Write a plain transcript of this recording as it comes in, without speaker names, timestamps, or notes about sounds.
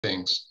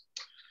things.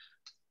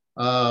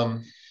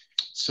 Um,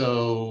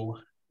 so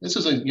this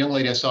is a young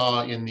lady I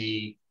saw in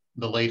the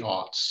late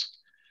aughts.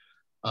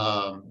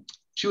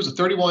 She was a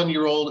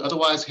 31-year-old,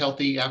 otherwise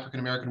healthy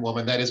African-American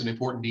woman. That is an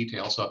important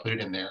detail, so I put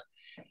it in there.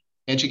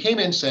 And she came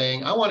in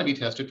saying, I want to be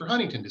tested for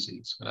Huntington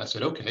disease. And I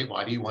said, okay,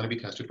 why do you want to be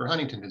tested for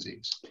Huntington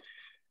disease?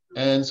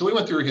 And so we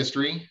went through her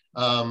history.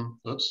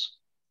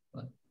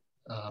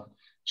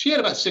 She had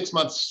about 6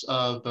 months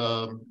of,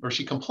 or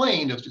she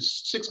complained of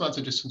just 6 months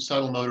of just some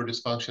subtle motor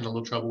dysfunction, a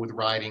little trouble with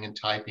writing and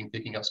typing,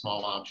 picking up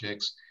small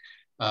objects.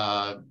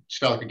 She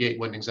felt like her gait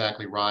wasn't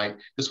exactly right.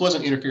 This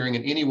wasn't interfering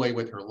in any way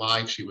with her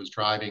life. She was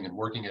driving and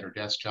working at her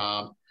desk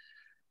job.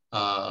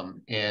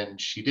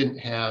 And she didn't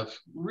have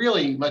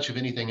really much of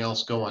anything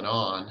else going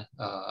on,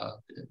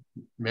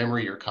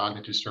 memory or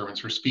cognitive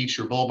disturbance, or speech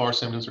or bulbar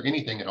symptoms or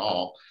anything at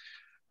all.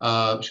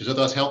 She was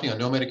otherwise healthy, on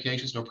no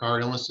medications, no prior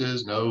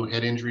illnesses, no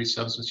head injuries,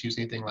 substance use,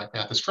 anything like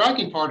that. The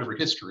striking part of her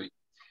history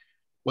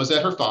was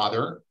that her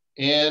father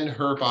and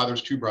her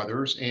father's two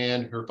brothers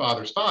and her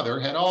father's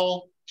father had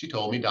all, she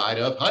told me, died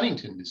of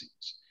Huntington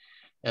disease.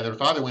 And her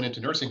father went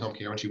into nursing home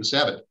care when she was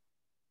 7.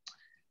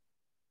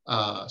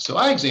 So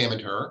I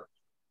examined her.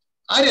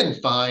 I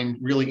didn't find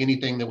really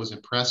anything that was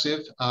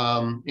impressive.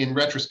 In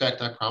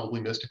retrospect, I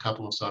probably missed a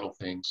couple of subtle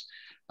things.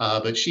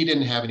 But she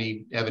didn't have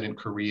any evident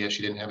chorea.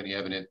 She didn't have any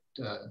evident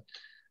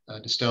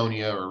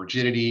dystonia or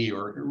rigidity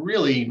or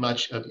really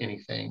much of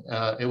anything.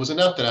 It was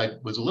enough that I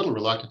was a little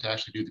reluctant to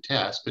actually do the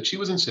test, but she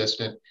was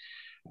insistent.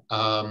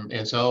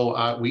 And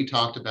so we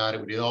talked about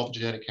it. We did all the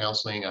genetic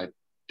counseling. I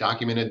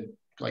documented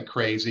like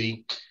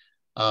crazy.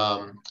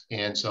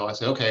 And so I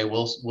said, okay,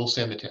 we'll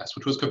send the test,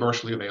 which was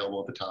commercially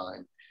available at the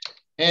time.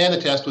 And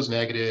the test was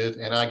negative.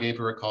 And I gave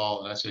her a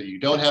call and I said, you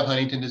don't have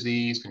Huntington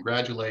disease.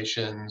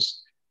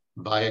 Congratulations.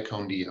 Via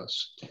con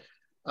Dios.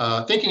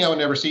 Thinking I would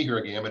never see her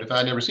again, but if I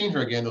had never seen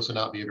her again, this would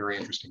not be a very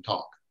interesting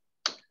talk.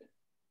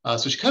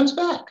 So she comes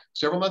back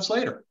several months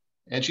later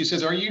and she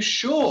says, are you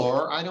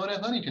sure I don't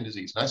have Huntington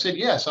disease? And I said,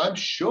 yes, I'm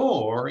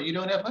sure you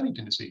don't have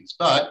Huntington disease,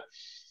 but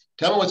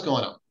tell me what's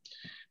going on.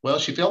 Well,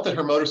 she felt that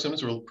her motor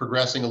symptoms were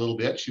progressing a little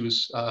bit. She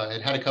was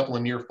had a couple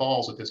of near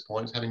falls at this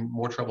point, was having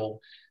more trouble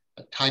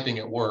typing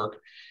at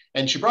work.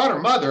 And she brought her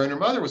mother, and her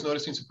mother was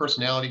noticing some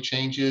personality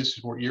changes.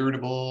 She's more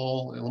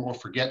irritable, a little more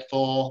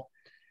forgetful.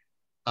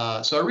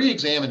 So I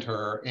re-examined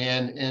her,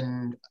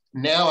 and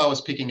now I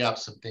was picking up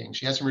some things.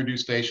 She had some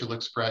reduced facial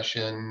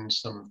expression,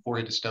 some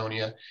forehead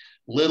dystonia,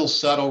 little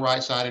subtle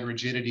right-sided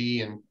rigidity,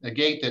 and a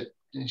gait that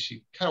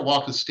she kind of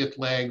walked with stiff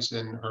legs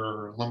and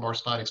her lumbar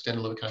spine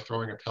extended a little, kind of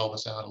throwing her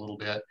pelvis out a little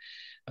bit.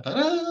 I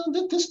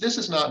thought, this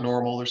is not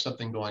normal. There's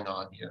something going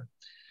on here.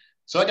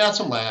 So I got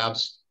some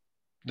labs.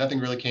 Nothing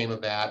really came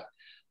of that.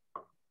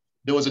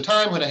 There was a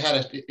time when I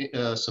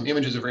had some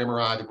images of her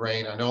MRI of the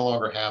brain. I no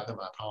longer have them.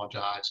 I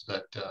apologize,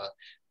 but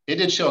it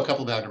did show a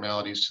couple of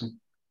abnormalities, some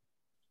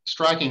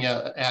striking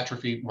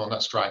atrophy, well,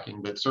 not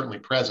striking, but certainly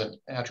present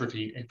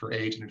atrophy for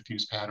age and a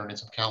diffuse pattern and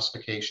some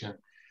calcification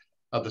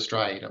of the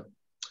striatum.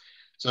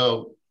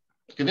 So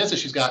convinced that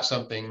she's got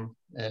something,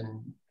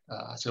 and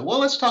I said, well,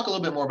 let's talk a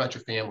little bit more about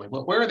your family.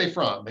 Well, where are they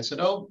from? They said,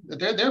 oh,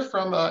 they're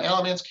from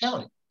Alamance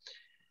County.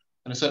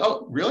 And I said,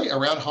 oh, really?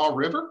 Around Haw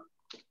River?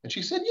 And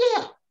she said,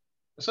 yeah.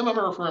 Some of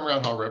them are from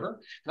around Haw River.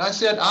 And I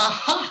said,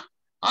 aha,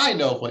 I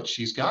know what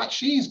she's got.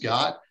 She's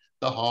got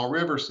the Haw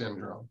River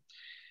syndrome.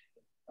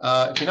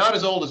 If you're not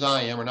as old as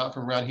I am or not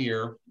from around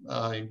here,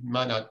 that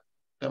might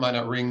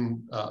not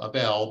ring a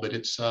bell, but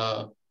it's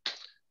a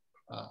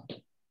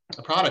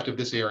product of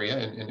this area,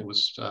 and it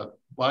was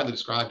widely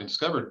described and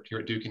discovered here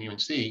at Duke and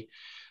UNC.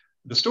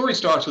 The story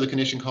starts with a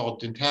condition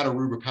called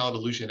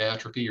dentatorubral-pallidoluysian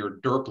atrophy, or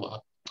DERPLA,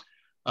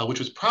 which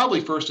was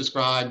probably first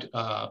described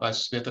by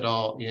Smith et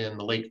al. In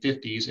the late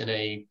 50s in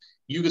a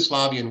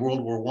Yugoslavian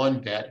World War I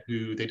vet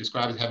who they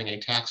described as having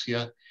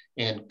ataxia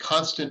and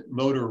constant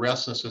motor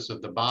restlessness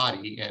of the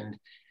body. And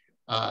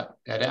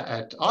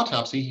at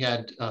autopsy, he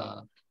had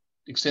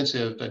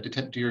extensive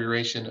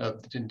deterioration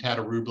of the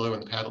dentatorubral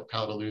and the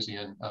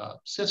pallidoluysian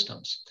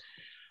systems.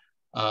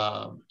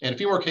 And a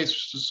few more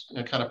cases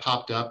kind of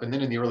popped up. And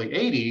then in the early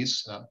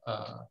 80s,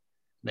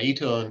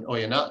 Naito and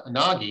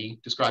Oyanagi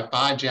described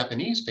 5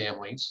 Japanese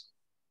families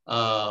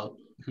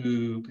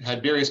who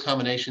had various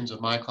combinations of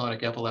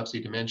myoclonic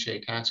epilepsy, dementia,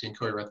 ataxia, and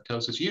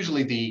choreoathetosis.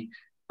 Usually the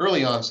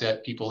early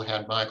onset people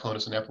had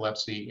myoclonus and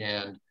epilepsy,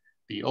 and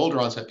the older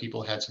onset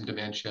people had some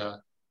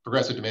dementia,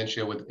 progressive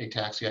dementia with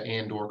ataxia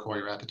and or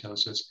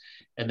choreoathetosis.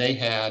 And they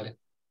had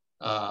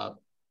the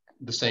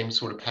same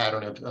sort of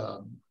pattern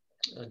of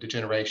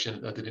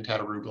degeneration of the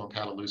dentatorubral and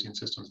pallidoluysian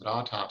systems at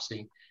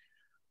autopsy.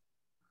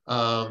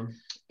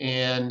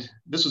 And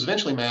this was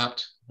eventually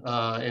mapped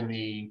in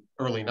the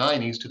early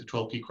 90s to the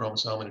 12p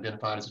chromosome and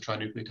identified as a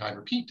trinucleotide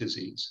repeat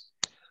disease.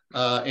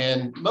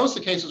 And most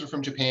of the cases were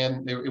from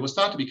Japan. It was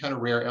thought to be kind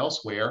of rare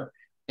elsewhere.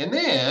 And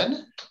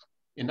then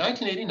in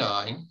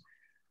 1989,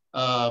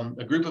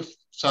 a group of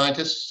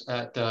scientists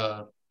at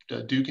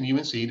Duke and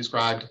UNC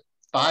described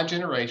 5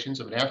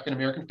 generations of an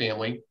African-American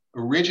family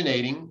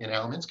originating in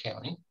Alamance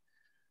County,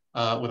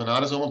 with an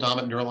autosomal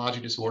dominant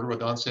neurologic disorder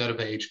with onset of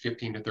age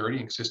 15 to 30,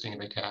 consisting of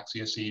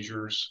ataxia,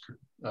 seizures,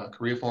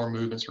 choreiform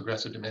movements,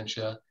 progressive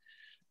dementia,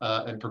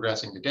 and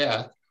progressing to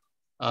death,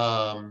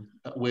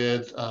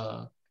 with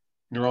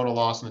neuronal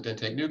loss in the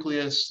dentate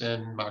nucleus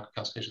and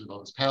microcalcification of the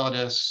volus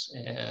pallidus,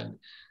 and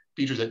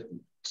features that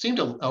seem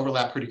to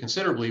overlap pretty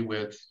considerably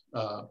with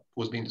what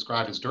was being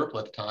described as DERPLA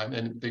at the time.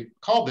 And they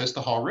called this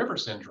the Hall River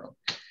syndrome.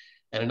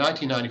 And in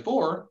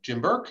 1994,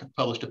 Jim Burke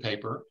published a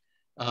paper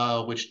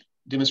which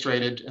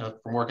demonstrated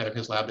from work out of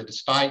his lab that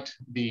despite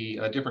the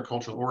different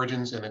cultural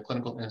origins and the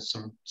clinical and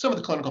some of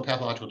the clinical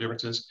pathological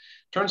differences,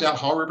 turns out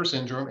Hall River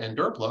syndrome and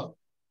DERPLA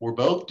were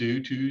both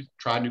due to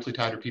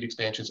trinucleotide repeat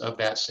expansions of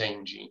that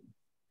same gene.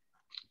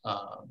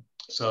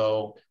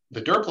 So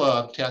the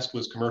DERPLA test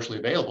was commercially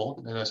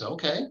available, and I said,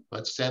 okay,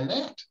 let's send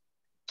that.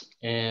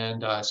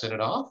 And I sent it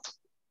off,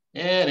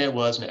 and it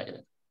was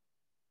negative.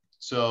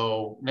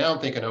 So now I'm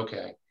thinking,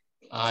 okay,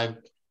 I've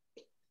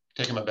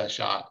taken my best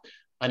shot.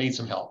 I need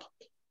some help.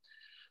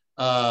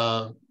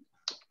 So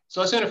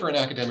I sent it for an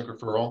academic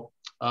referral.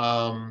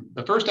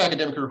 The first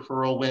academic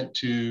referral went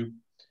to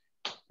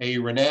a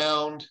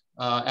renowned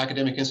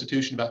academic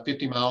institution about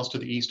 50 miles to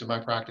the east of my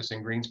practice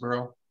in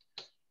Greensboro.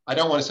 I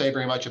don't want to say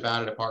very much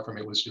about it apart from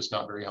it was just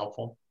not very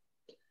helpful.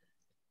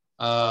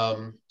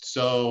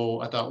 So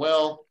I thought,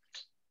 well,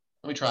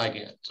 let me try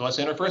again. So I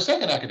sent her for a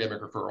second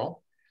academic referral.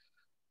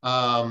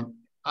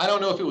 I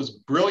don't know if it was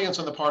brilliance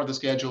on the part of the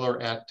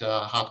scheduler at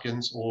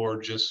Hopkins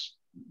or just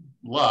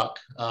luck,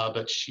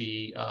 but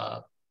she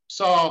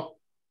saw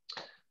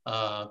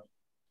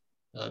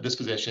this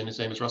physician. His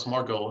name is Russell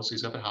Margolis.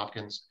 He's up at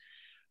Hopkins.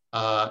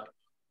 I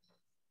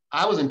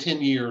was in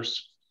 10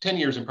 years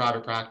in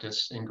private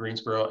practice in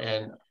Greensboro,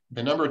 and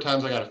the number of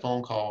times I got a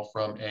phone call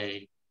from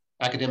a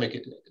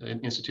academic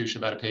institution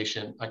about a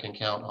patient, I can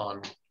count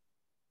on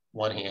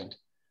one hand.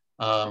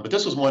 But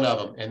this was one of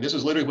them, and this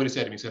is literally what he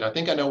said to me. He said, I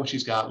think I know what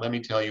she's got. Let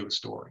me tell you a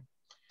story.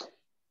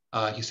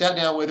 He sat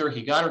down with her,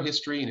 he got her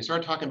history, and he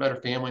started talking about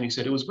her family, and he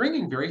said it was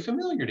ringing very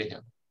familiar to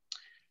him,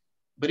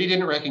 but he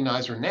didn't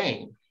recognize her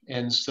name.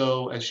 And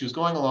so as she was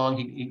going along,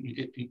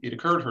 it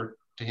occurred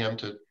to him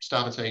to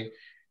stop and say,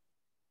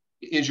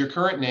 is your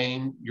current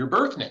name your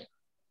birth name?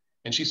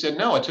 And she said,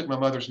 no, I took my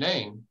mother's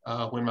name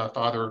when my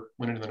father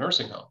went into the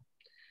nursing home.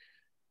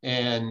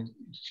 And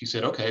she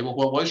said, okay, well,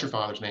 what was your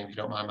father's name, if you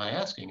don't mind my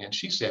asking? And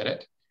she said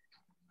it.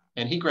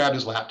 And he grabbed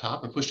his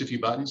laptop and pushed a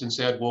few buttons and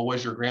said, well,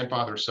 was your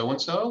grandfather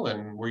so-and-so?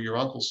 And were your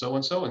uncles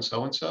so-and-so and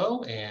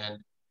so-and-so? And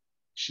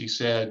she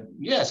said,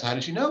 yes, how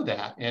did you know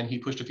that? And he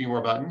pushed a few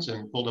more buttons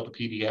and pulled up a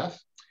PDF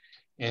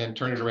and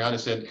turned it around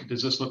and said,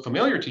 does this look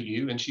familiar to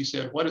you? And she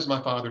said, what is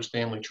my father's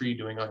family tree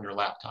doing on your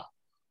laptop?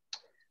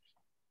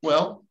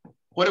 Well,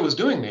 what it was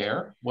doing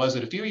there was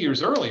that a few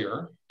years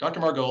earlier, Dr.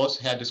 Margolis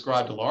had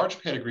described a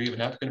large pedigree of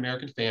an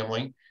African-American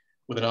family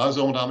with an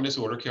autosomal dominant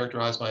disorder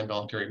characterized by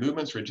involuntary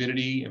movements,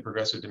 rigidity, and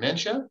progressive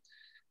dementia.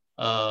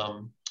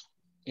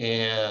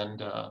 It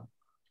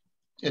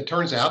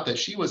turns out that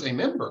she was a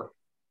member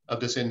of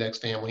this index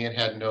family and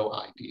had no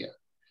idea.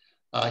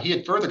 He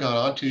had further gone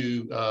on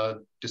to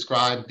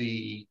describe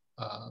the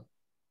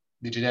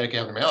genetic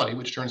abnormality,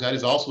 which turns out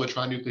is also a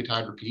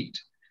trinucleotide repeat.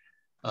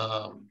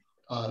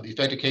 The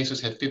affected cases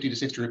had 50 to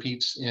 60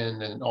 repeats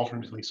in an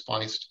alternately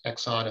spliced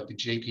exon of the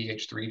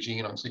JPH3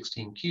 gene on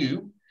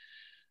 16q.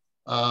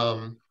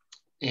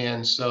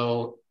 And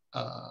so,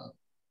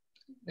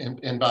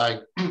 and by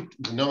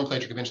the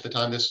nomenclature convention at the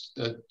time, this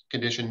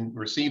condition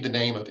received the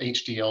name of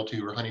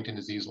HDL2 or Huntington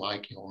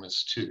disease-like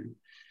illness 2.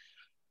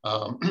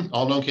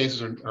 All known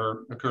cases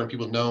occur in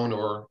people known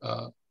or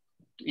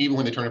even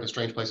when they turn up in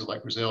strange places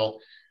like Brazil,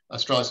 a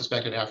strongly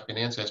suspected African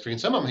ancestry.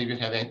 And some of them even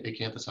have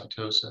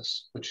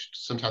acanthocytosis, which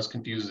sometimes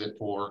confuses it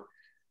for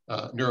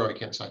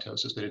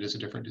neuroacanthocytosis, but it is a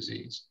different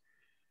disease.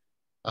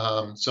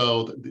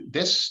 So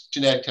this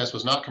genetic test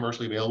was not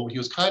commercially available. He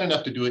was kind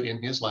enough to do it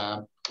in his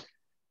lab.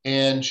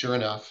 And sure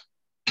enough,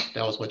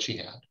 that was what she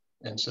had.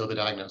 And so the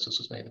diagnosis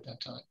was made at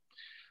that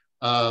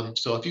time.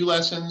 So a few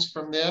lessons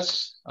from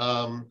this.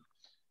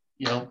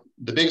 You know,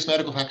 the biggest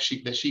medical fact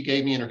that she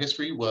gave me in her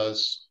history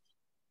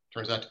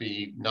turns out to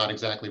be not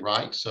exactly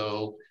right.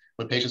 So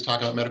when patients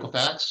talk about medical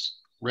facts,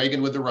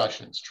 Reagan with the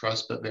Russians,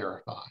 trust but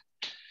verify.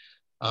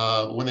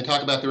 When they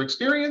talk about their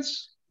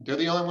experience, they're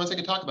the only ones that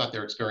can talk about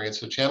their experience.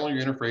 So channel your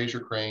inner Fraser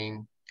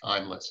Crane,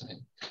 I'm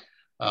listening.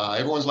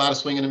 Everyone's allowed to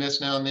swing and a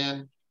miss now and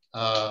then,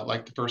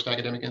 like the first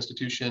academic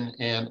institution.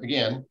 And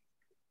again,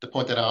 the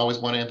point that I always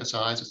want to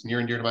emphasize, it's near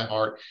and dear to my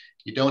heart,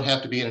 you don't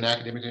have to be in an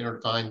academic center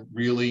to find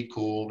really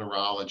cool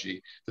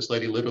neurology. This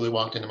lady literally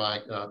walked into my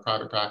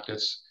private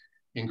practice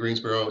in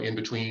Greensboro in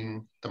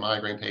between the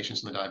migraine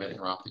patients and the diabetic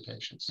neuropathy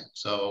patients.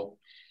 So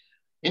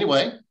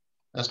anyway,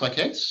 that's my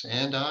case,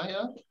 and I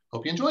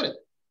hope you enjoyed it.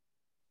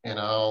 And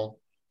I'll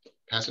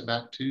pass it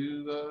back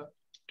to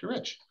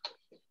Rich.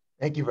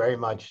 Thank you very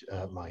much,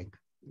 Mike.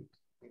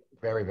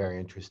 Very, very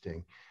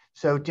interesting.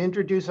 So to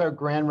introduce our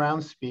grand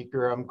round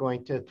speaker, I'm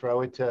going to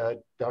throw it to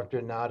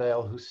Dr. Nada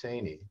El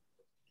Husseini.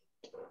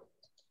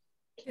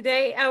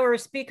 Today, our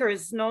speaker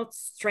is no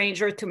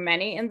stranger to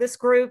many in this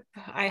group.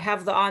 I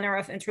have the honor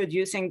of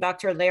introducing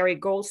Dr. Larry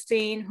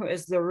Goldstein, who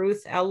is the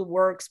Ruth L.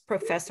 Works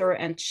Professor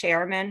and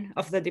Chairman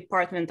of the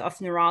Department of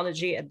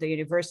Neurology at the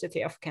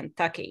University of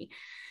Kentucky.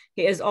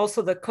 He is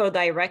also the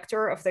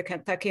co-director of the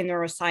Kentucky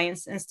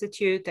Neuroscience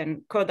Institute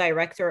and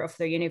co-director of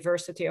the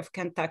University of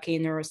Kentucky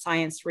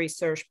Neuroscience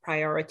Research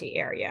Priority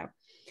Area.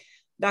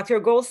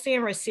 Dr.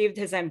 Goldstein received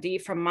his MD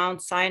from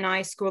Mount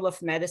Sinai School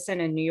of Medicine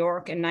in New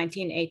York in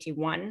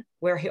 1981,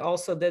 where he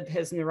also did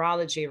his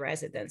neurology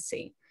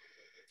residency.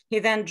 He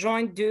then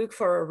joined Duke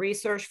for a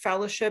research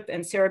fellowship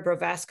in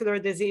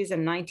cerebrovascular disease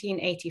in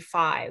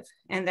 1985,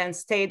 and then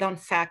stayed on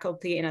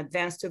faculty and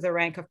advanced to the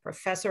rank of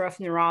professor of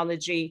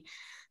neurology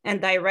and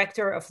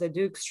director of the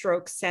Duke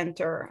Stroke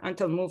Center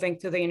until moving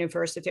to the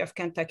University of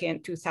Kentucky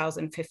in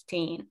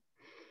 2015.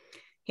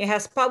 He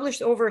has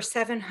published over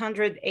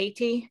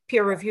 780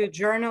 peer-reviewed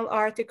journal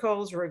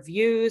articles,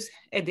 reviews,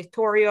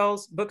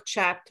 editorials, book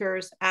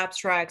chapters,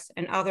 abstracts,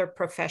 and other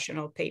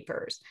professional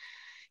papers.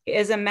 He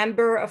is a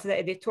member of the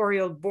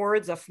editorial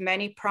boards of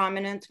many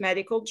prominent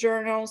medical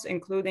journals,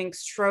 including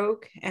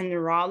Stroke and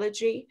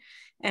Neurology,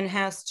 and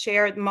has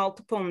chaired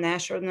multiple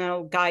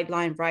national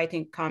guideline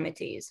writing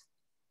committees.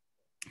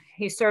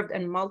 He served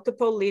in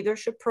multiple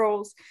leadership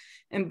roles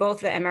in both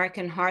the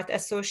American Heart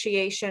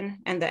Association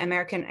and the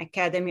American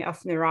Academy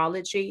of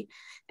Neurology,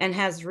 and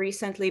has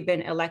recently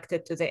been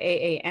elected to the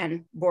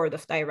AAN Board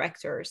of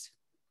Directors.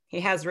 He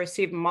has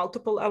received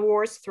multiple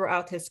awards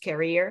throughout his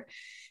career,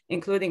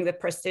 including the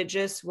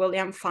prestigious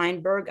William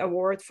Feinberg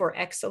Award for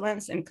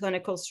Excellence in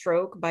Clinical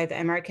Stroke by the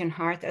American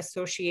Heart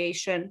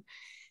Association,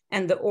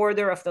 and the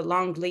Order of the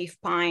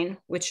Longleaf Pine,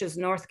 which is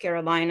North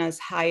Carolina's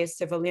highest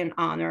civilian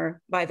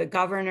honor, by the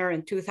governor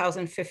in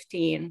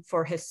 2015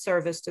 for his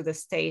service to the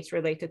state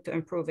related to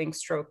improving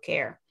stroke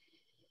care.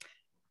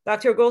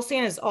 Dr.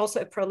 Goldstein is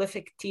also a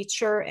prolific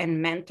teacher and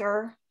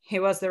mentor. He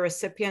was the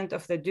recipient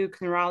of the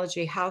Duke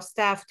Neurology House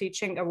Staff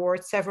Teaching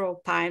Award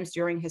several times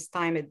during his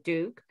time at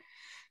Duke.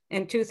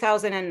 In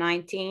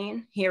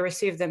 2019, he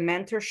received the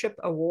Mentorship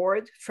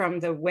Award from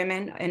the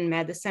Women in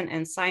Medicine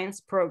and Science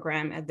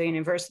program at the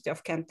University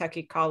of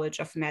Kentucky College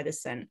of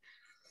Medicine.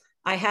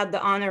 I had the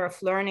honor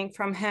of learning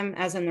from him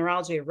as a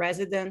neurology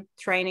resident,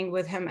 training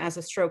with him as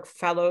a stroke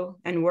fellow,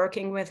 and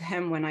working with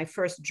him when I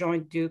first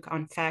joined Duke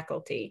on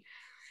faculty.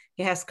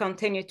 He has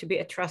continued to be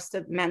a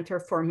trusted mentor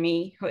for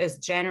me, who is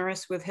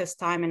generous with his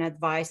time and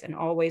advice and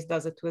always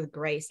does it with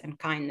grace and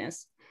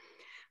kindness.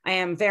 I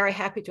am very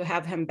happy to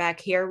have him back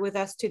here with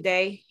us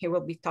today. He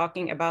will be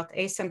talking about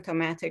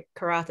asymptomatic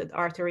carotid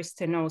artery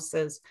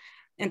stenosis,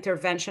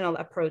 interventional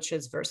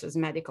approaches versus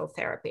medical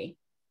therapy.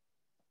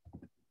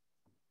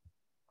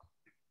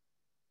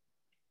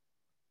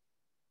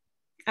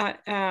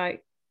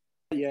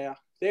 Yeah,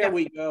 there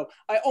we go.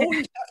 I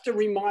always have to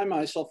remind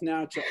myself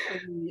now to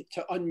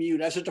unmute.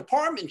 As a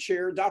department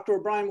chair, Dr.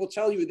 O'Brien will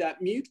tell you that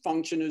mute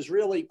function is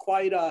really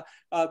quite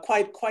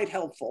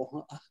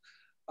helpful.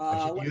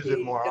 I should use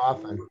it more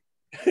often.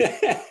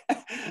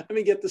 Let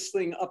me get this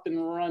thing up and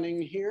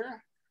running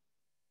here.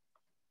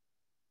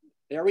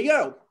 There we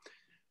go.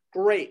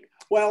 Great.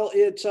 Well,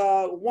 it's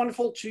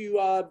wonderful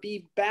to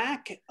be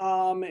back,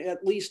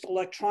 at least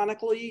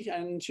electronically,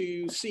 and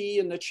to see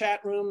in the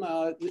chat room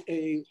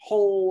a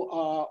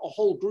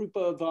whole group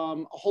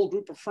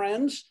of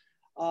friends.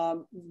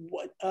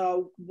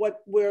 What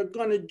we're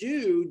going to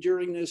do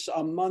during this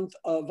month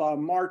of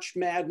March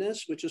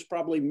Madness, which is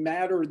probably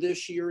madder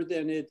this year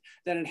than it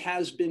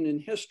has been in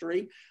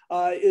history,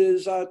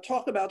 is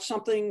talk about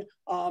something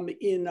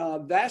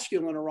in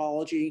vascular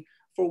neurology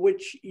for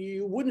which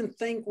you wouldn't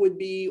think would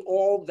be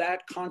all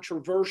that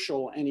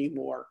controversial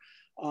anymore.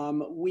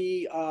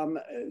 We're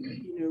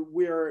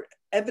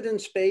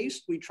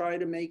evidence-based. We try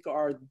to make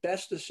our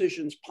best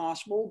decisions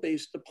possible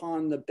based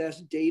upon the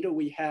best data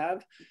we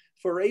have.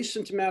 For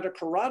asymptomatic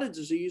carotid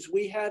disease,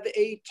 we have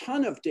a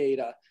ton of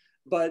data,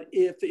 but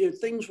if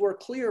things were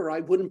clear, I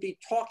wouldn't be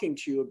talking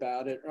to you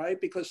about it,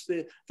 right? Because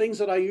the things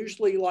that I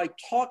usually like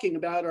talking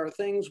about are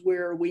things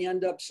where we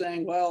end up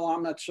saying, well,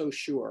 I'm not so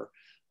sure.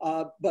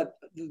 But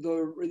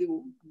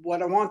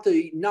what I want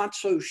the not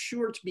so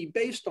sure to be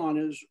based on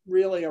is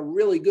really a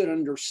really good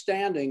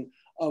understanding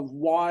of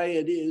why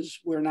it is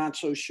we're not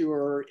so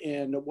sure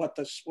and what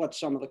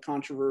some of the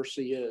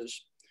controversy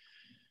is.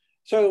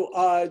 So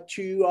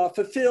to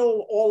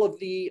fulfill all of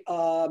the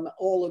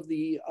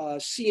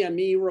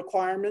CME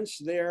requirements,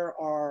 there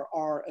are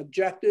our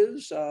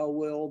objectives.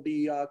 We'll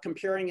be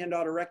comparing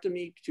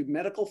endarterectomy to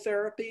medical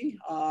therapy.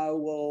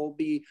 We'll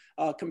be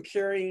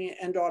comparing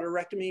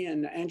endarterectomy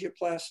and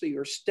angioplasty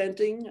or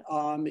stenting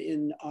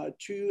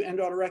to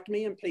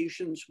endarterectomy in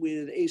patients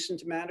with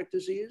asymptomatic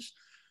disease.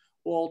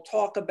 We'll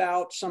talk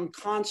about some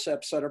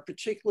concepts that are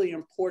particularly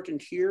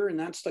important here, and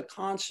that's the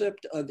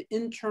concept of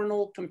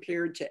internal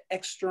compared to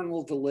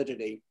external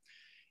validity.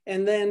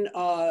 And then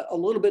a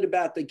little bit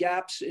about the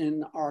gaps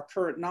in our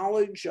current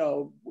knowledge,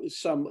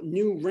 some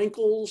new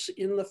wrinkles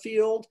in the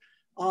field,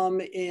 and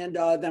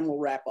then we'll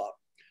wrap up.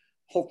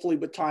 hopefully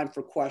with time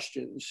for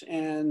questions.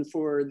 And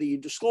for the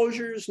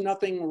disclosures,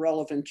 nothing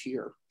relevant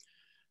here.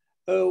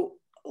 So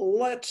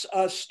let's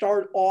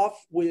start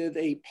off with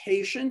a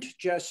patient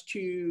just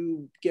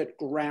to get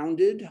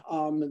grounded.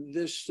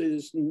 This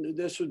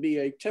would be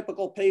a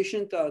typical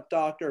patient.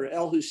 Dr.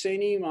 El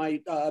Husseini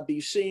might be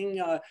seeing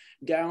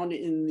down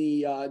in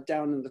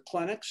the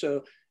clinic.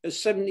 So a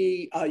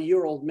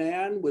 70-year-old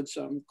man with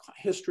some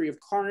history of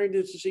coronary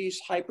disease,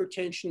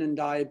 hypertension, and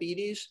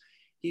diabetes.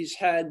 He's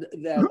had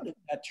that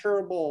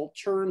terrible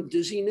term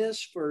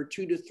dizziness for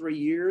 2 to 3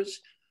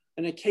 years.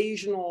 An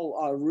occasional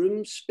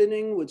room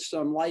spinning with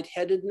some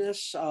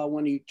lightheadedness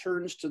when he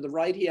turns to the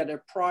right. He had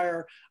a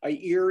prior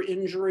ear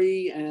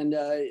injury, and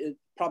it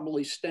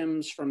probably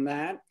stems from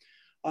that.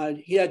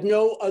 He had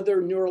no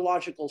other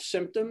neurological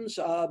symptoms,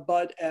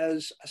 but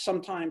as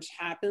sometimes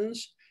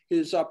happens,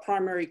 his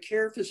primary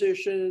care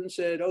physician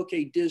said,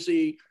 okay,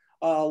 dizzy,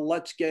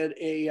 let's get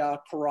a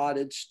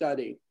carotid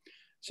study.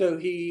 So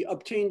he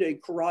obtained a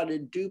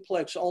carotid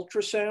duplex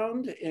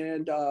ultrasound,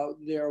 and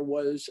there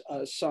was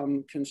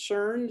some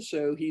concern.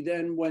 So he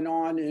then went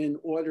on and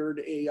ordered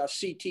a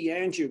CT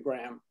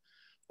angiogram.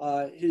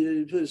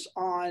 He was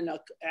on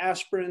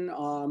aspirin,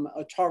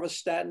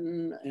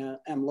 atorvastatin,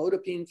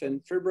 amlodipine,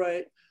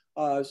 fenfibrate,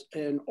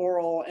 an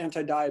oral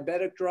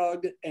anti-diabetic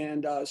drug,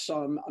 and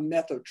some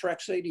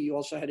methotrexate. He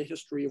also had a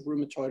history of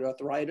rheumatoid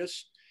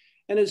arthritis.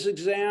 And his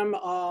exam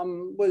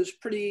was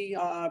pretty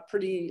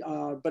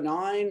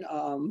benign,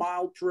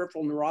 mild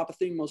peripheral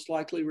neuropathy, most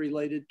likely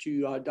related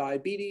to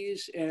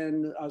diabetes,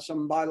 and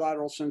some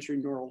bilateral sensory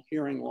neural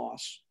hearing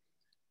loss.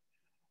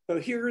 So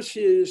here's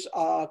his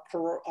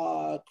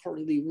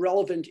the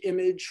relevant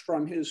image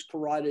from his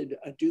carotid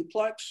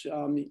duplex.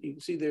 You can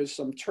see there's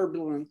some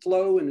turbulent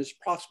flow in his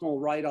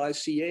proximal right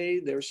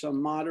ICA. There's some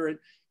moderate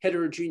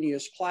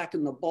heterogeneous plaque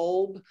in the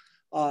bulb.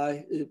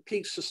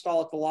 Peak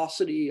systolic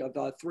velocity of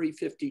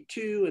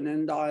 352 and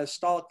end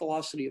diastolic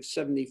velocity of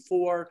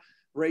 74,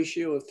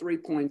 ratio of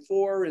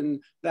 3.4,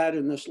 and that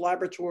in this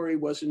laboratory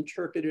was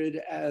interpreted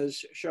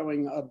as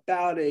showing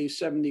about a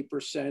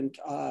 70%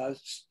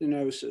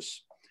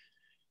 stenosis.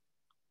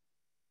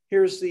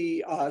 Here's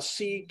the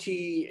CT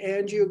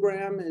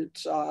angiogram.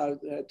 It's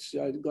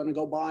going to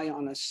go by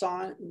on a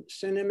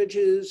SYN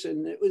images,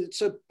 and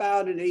it's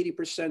about an 80%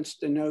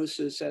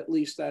 stenosis. At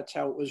least that's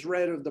how it was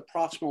read, of the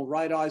proximal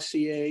right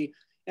ICA,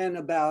 and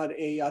about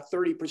a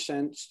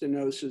 30%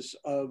 stenosis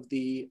of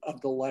the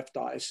left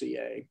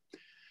ICA.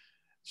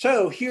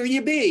 So here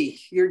you be,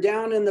 you're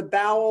down in the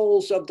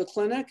bowels of the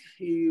clinic.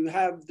 You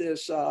have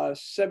this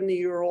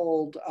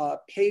 70-year-old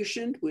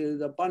patient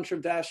with a bunch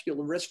of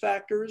vascular risk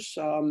factors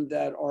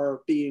that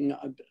are being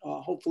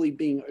hopefully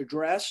being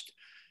addressed.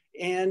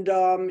 And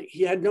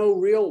he had no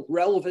real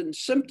relevant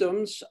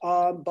symptoms,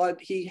 but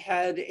he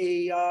had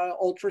a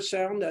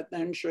ultrasound that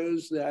then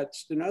shows that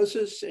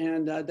stenosis,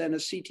 and then a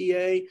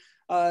CTA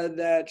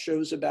that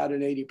shows about an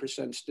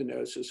 80%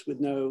 stenosis with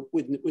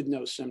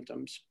no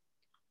symptoms.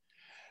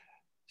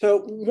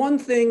 So one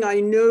thing I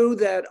know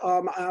that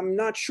I'm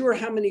not sure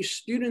how many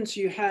students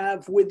you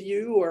have with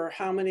you, or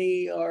how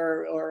many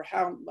or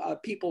how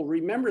people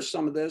remember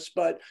some of this,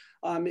 but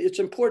it's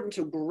important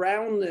to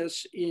ground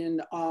this in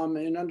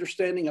an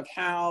understanding of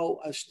how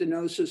a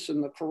stenosis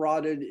in the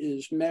carotid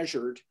is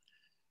measured.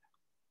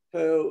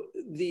 So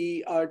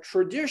the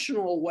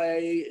traditional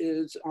way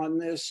is on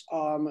this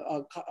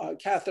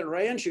catheter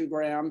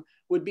angiogram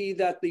would be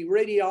that the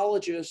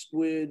radiologist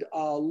would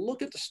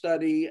look at the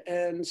study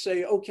and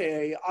say,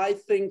 okay, I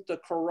think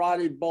the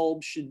carotid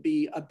bulb should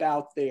be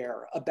about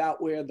there,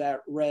 about where that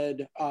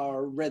red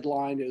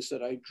line is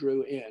that I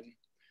drew in.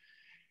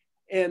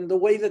 And the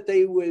way that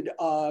they would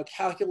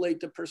calculate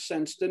the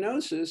percent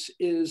stenosis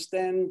is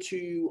then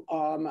to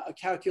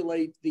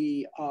calculate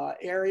the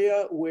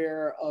area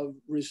where of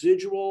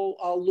residual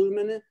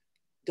lumen,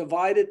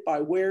 divide it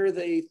by where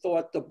they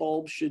thought the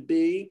bulb should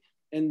be,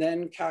 and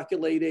then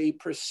calculate a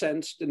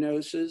percent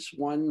stenosis,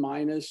 1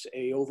 minus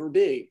A over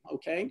B,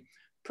 okay?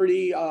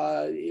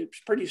 It's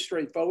pretty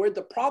straightforward.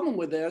 The problem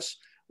with this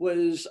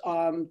was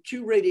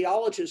two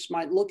radiologists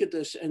might look at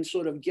this and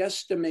sort of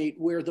guesstimate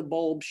where the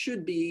bulb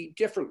should be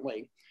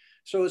differently.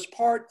 So as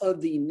part of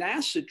the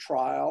NACID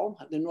trial,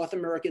 the North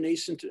American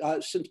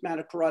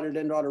Asymptomatic Carotid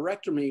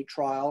Endarterectomy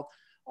trial,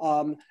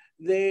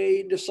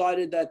 they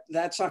decided that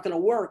that's not going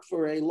to work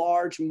for a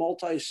large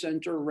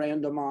multi-center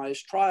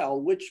randomized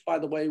trial, which, by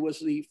the way, was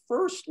the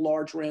first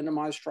large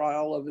randomized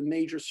trial of a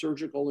major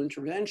surgical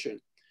intervention.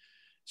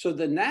 So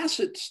the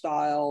NACID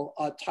style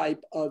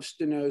type of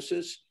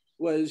stenosis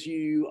was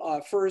you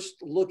first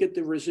look at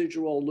the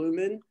residual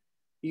lumen,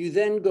 you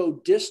then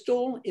go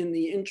distal in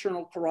the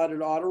internal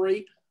carotid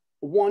artery,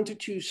 1 to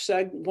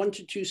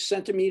 2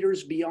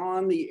 centimeters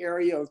beyond the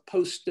area of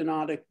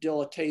post-stenotic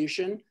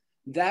dilatation.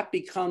 That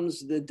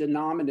becomes the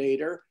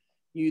denominator.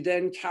 You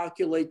then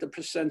calculate the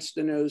percent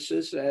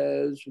stenosis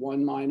as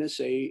 1 minus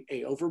A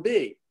over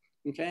B.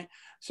 Okay,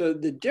 so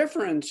the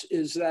difference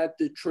is that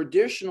the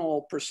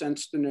traditional percent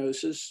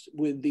stenosis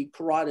with the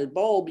carotid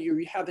bulb,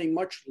 you have a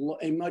much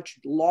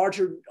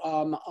larger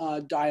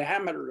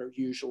diameter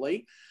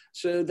usually.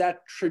 So that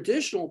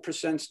traditional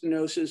percent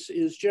stenosis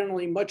is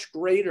generally much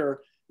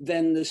greater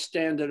than the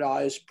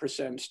standardized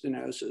percent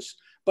stenosis.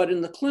 But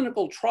in the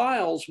clinical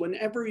trials,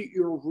 whenever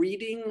you're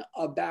reading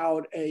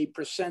about a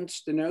percent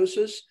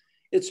stenosis,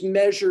 it's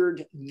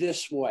measured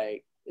this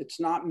way.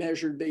 It's not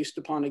measured based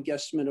upon a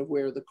guesstimate of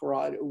where the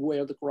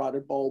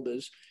carotid bulb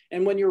is.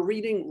 And when you're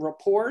reading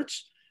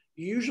reports,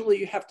 usually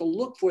you have to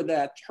look for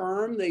that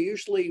term. They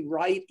usually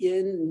write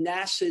in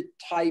NASIT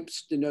type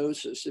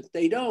stenosis. If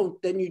they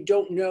don't, then you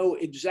don't know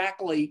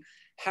exactly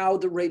how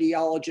the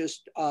radiologist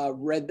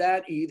read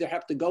that. You either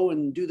have to go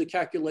and do the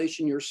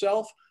calculation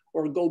yourself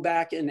or go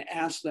back and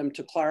ask them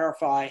to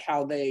clarify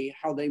how they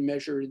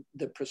measure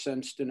the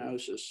percent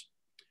stenosis.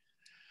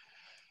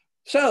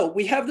 So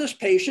we have this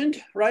patient,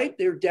 right?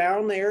 They're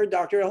down there.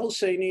 Dr.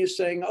 El-Husseini is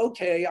saying,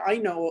 okay, I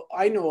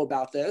know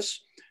about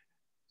this.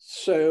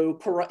 So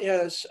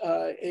as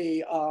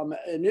an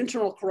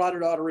internal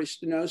carotid artery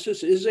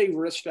stenosis is a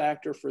risk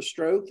factor for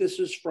stroke. This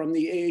is from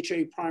the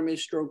AHA primary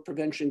stroke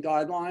prevention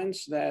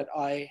guidelines that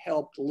I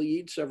helped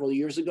lead several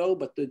years ago,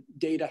 but the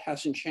data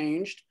hasn't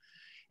changed.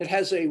 It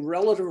has a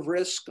relative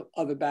risk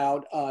of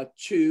about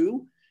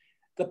 2.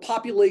 The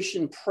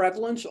population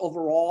prevalence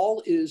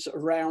overall is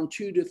around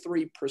 2 to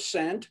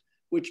 3%,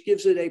 which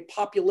gives it a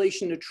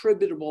population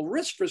attributable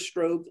risk for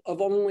stroke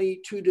of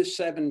only 2 to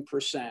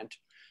 7%.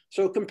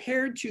 So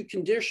compared to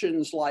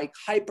conditions like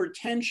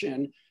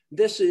hypertension,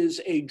 this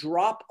is a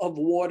drop of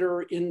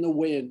water in the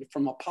wind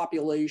from a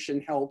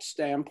population health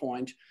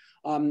standpoint.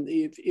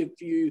 If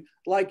you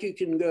like, you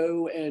can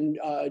go and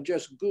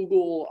just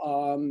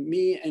Google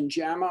me and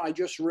JAMA. I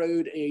just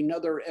wrote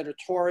another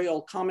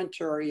editorial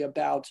commentary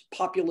about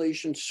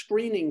population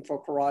screening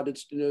for carotid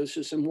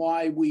stenosis and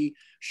why we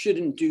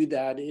shouldn't do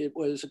that. It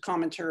was a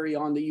commentary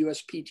on the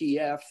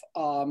USPTF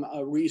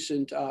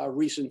recent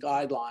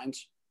guidelines.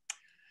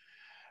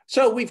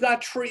 So we've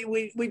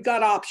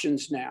got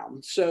options now.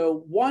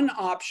 So one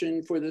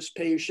option for this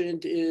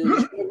patient is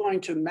we're going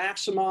to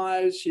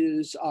maximize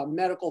his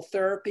medical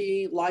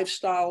therapy,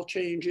 lifestyle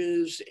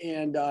changes,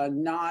 and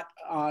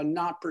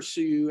not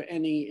pursue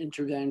any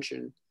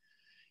intervention.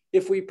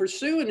 If we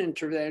pursue an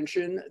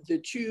intervention, the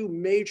 2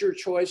 major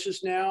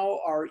choices now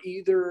are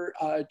either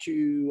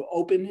to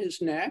open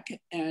his neck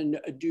and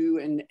do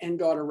an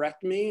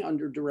endarterectomy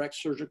under direct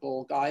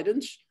surgical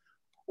guidance,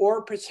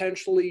 or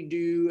potentially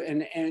do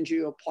an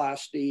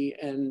angioplasty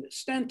and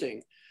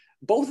stenting.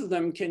 Both of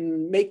them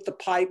can make the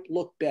pipe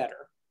look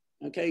better.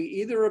 Okay,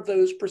 either of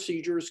those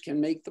procedures can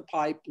make the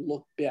pipe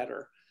look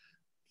better.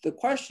 The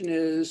question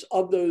is,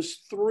 of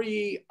those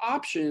 3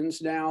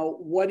 options, now,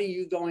 what are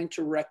you going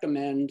to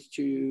recommend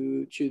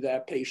to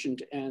that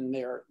patient and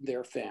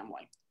their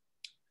family?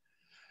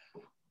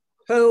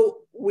 So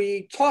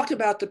we talked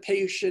about the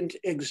patient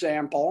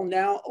example.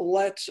 Now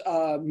let's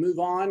move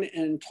on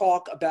and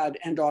talk about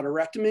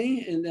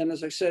endarterectomy. And then,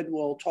 as I said,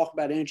 we'll talk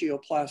about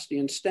angioplasty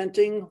and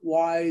stenting,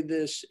 why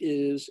this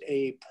is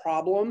a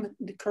problem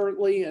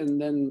currently,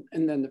 and then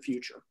the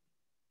future.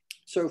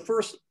 So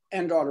first,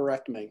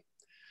 endarterectomy.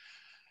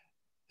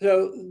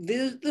 So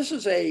this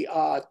is a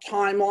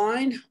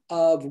timeline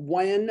of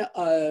when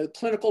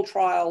clinical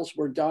trials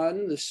were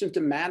done. The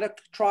symptomatic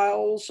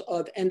trials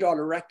of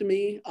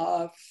endarterectomy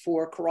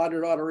for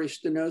carotid artery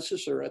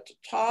stenosis are at the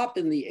top,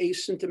 and the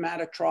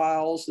asymptomatic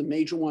trials, the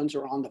major ones,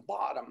 are on the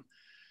bottom.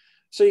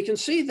 So you can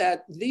see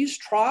that these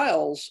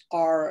trials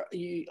are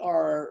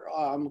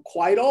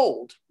quite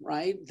old,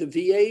 right? The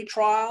VA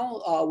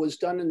trial was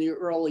done in the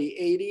early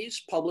 80s,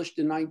 published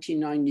in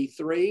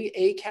 1993.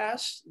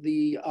 ACAS,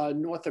 the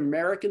North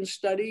American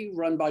study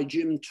run by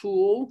Jim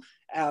Toole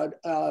out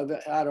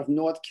of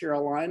North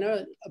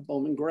Carolina,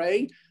 Bowman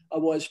Gray,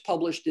 was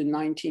published in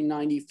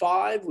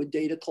 1995 with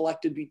data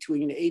collected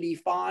between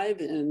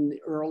 85 and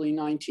the early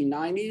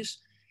 1990s.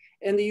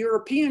 And the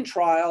European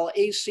trial,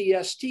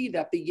 ACST,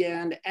 that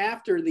began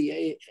after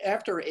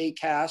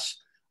ACAS,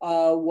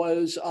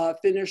 was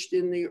finished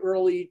in the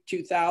early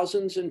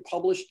 2000s and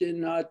published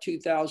in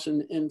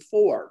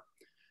 2004.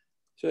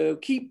 So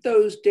keep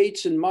those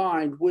dates in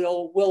mind.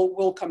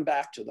 We'll come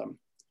back to them.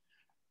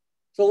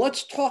 So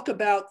let's talk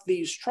about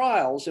these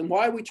trials. And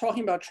why are we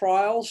talking about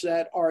trials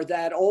that are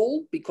that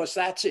old? Because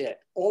that's it.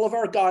 All of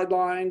our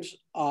guidelines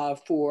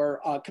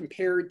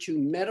compared to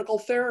medical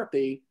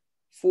therapy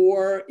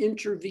for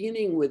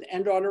intervening with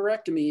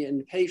endarterectomy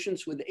in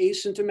patients with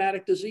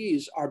asymptomatic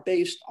disease are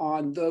based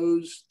on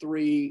those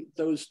three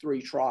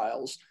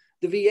trials.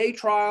 The VA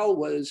trial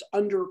was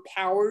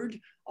underpowered,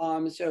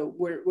 so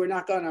we're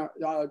not going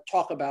to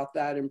talk about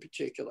that in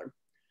particular.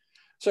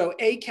 So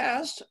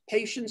ACAS,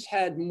 patients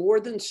had more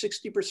than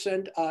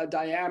 60%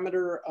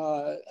 diameter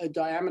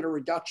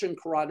reduction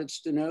carotid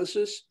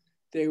stenosis.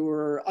 They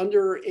were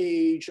under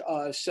age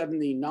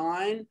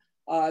 79.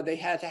 They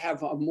had to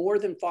have a more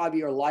than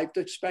 5-year life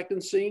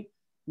expectancy.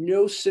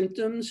 no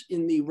symptoms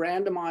in the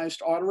randomized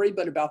artery,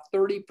 but about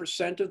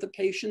 30% of the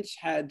patients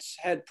had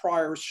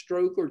prior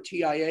stroke or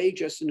TIA,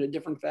 just in a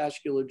different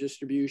vascular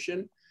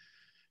distribution.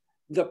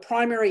 The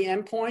primary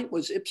endpoint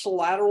was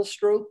ipsilateral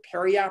stroke,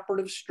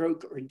 perioperative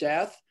stroke, or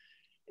death.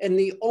 And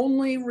the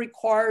only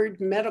required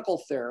medical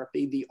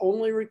therapy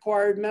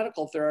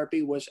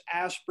was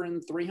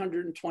aspirin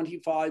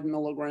 325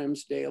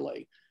 milligrams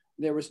daily.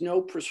 There was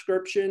no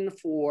prescription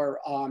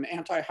for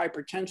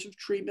antihypertensive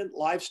treatment,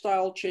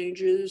 lifestyle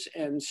changes,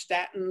 and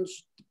statins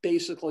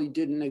basically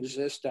didn't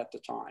exist at the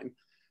time.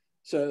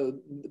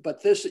 So,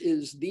 but this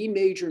is the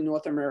major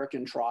North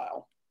American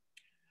trial.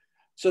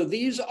 So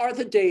these are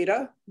the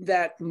data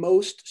that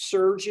most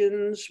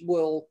surgeons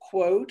will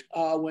quote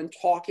when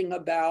talking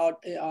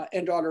about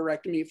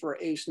endarterectomy for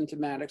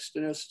asymptomatic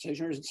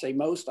stenosis and say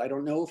most. I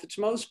don't know if it's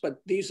most, but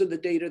these are the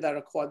data that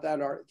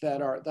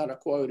are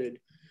quoted.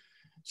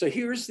 So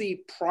here's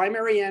the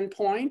primary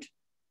endpoint.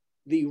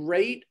 The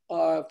rate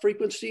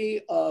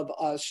frequency of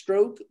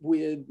stroke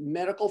with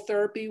medical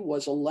therapy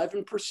was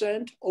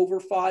 11%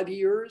 over 5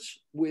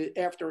 years,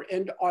 after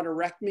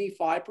endarterectomy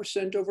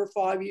 5% over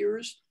 5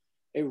 years.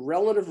 A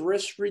relative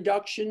risk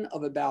reduction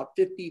of about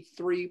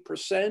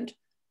 53%,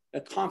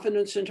 a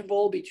confidence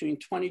interval between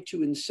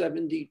 22 and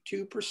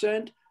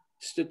 72%,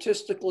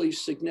 statistically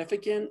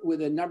significant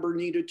with a number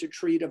needed to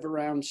treat of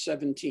around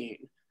 17.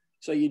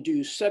 So you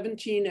do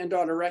 17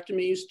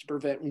 endarterectomies to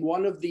prevent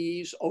one of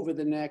these over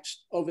the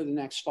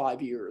next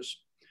 5 years.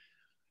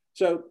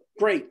 So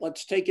great,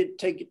 let's take it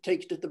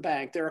to the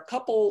bank. There are a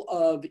couple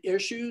of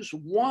issues.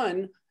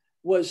 One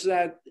was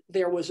that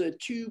there was a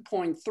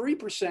 2.3%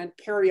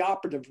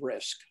 perioperative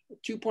risk,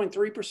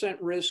 2.3%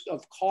 risk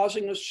of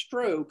causing a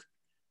stroke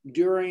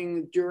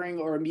during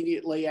or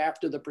immediately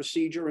after the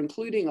procedure,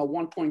 including a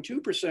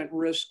 1.2%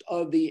 risk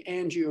of the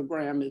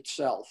angiogram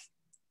itself.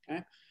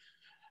 Okay.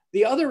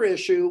 The other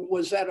issue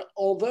was that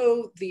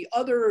although the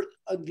other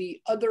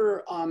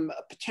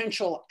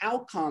potential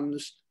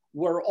outcomes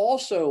were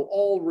also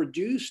all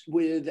reduced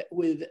with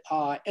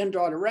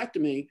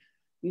endarterectomy,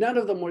 none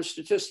of them were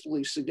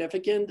statistically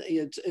significant.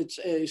 It's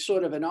a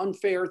sort of an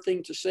unfair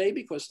thing to say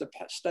because the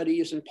study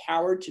isn't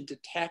powered to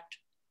detect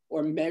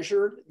or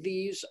measure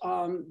these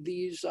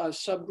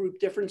subgroup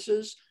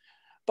differences.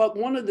 But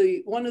one of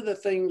the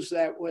things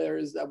that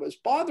was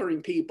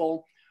bothering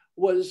people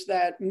was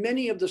that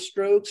many of the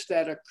strokes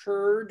that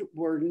occurred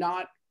were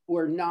not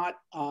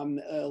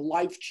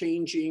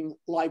life-changing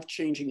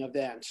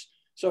events.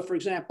 So, for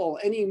example,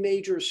 any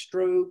major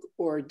stroke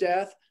or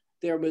death,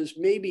 there was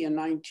maybe a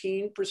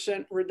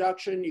 19%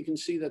 reduction. You can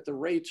see that the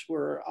rates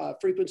were,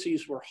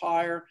 frequencies were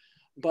higher,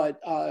 but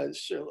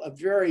so a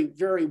very,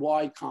 very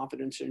wide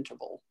confidence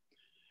interval.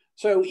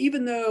 So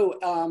even though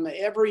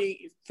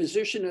every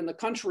physician in the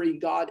country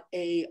got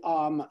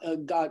and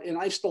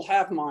I still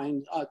have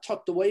mine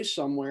tucked away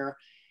somewhere,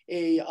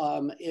 a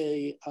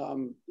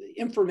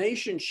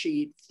information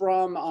sheet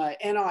from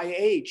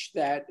NIH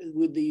that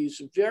with these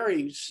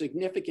very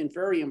significant,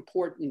 very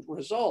important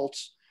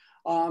results,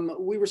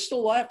 we were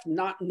still left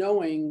not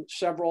knowing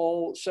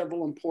several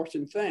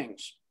important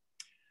things.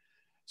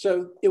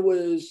 So there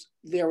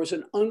was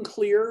an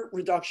unclear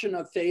reduction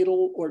of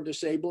fatal or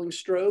disabling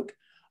stroke.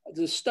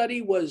 The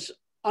study was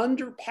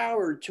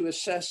underpowered to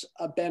assess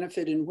a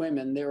benefit in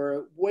women. There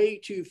are way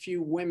too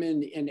few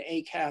women in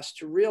ACAS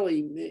to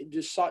really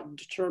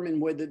determine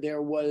whether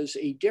there was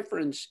a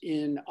difference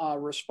in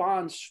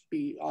response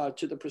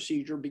to the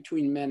procedure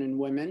between men and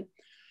women.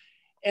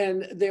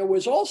 And there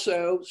was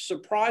also,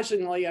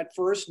 surprisingly at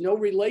first, no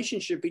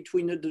relationship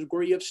between the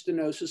degree of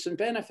stenosis and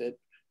benefit.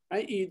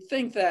 Right? You'd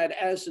think that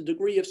as the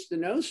degree of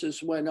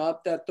stenosis went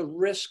up, that the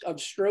risk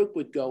of stroke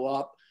would go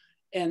up,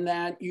 and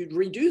that you'd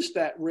reduce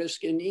that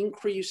risk in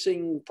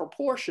increasing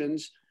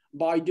proportions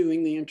by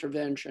doing the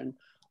intervention.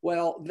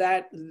 Well,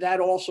 that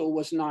also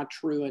was not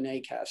true in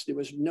ACAS. There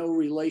was no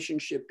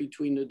relationship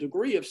between the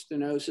degree of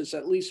stenosis,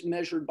 at least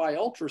measured by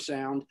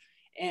ultrasound,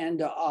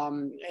 and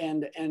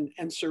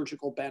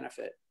surgical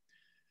benefit.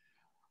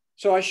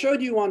 So I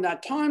showed you on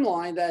that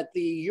timeline that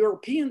the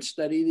European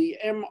study, the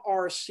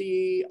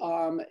MRC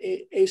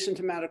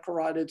asymptomatic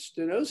carotid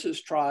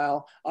stenosis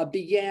trial,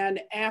 began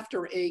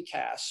after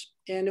ACAS,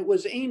 and it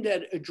was aimed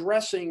at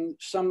addressing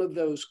some of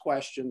those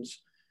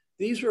questions.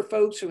 These were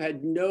folks who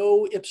had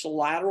no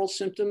ipsilateral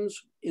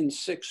symptoms in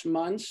 6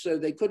 months, so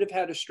they could have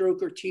had a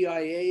stroke or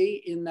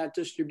TIA in that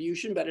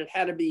distribution, but it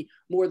had to be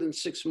more than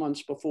 6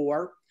 months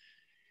before.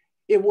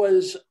 It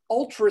was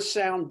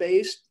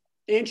ultrasound-based.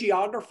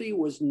 Angiography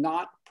was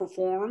not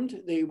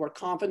performed. They were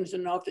confident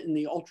enough in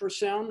the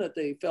ultrasound that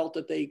they felt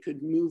that they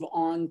could move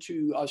on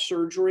to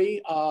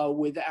surgery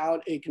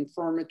without a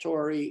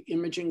confirmatory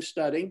imaging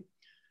study.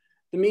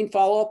 The mean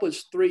follow-up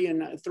was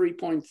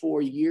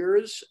 3.4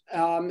 years.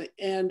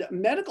 And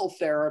medical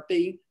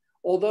therapy,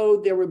 although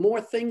there were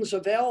more things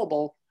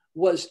available,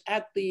 was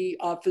at the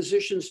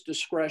physician's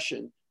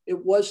discretion.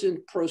 It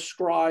wasn't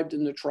prescribed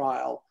in the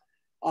trial.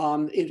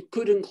 It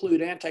could include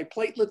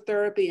antiplatelet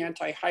therapy,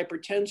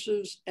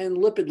 antihypertensives, and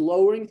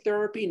lipid-lowering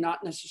therapy,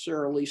 not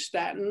necessarily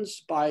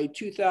statins. By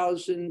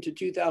 2000 to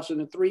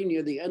 2003,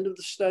 near the end of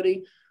the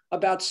study,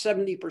 about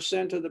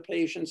 70% of the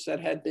patients that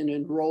had been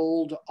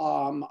enrolled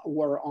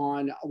were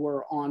on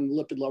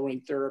lipid-lowering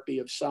therapy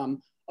of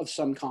some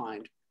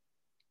kind.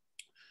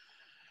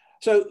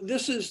 So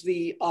this is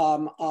the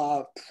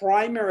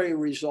primary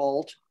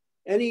result.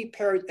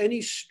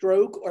 Any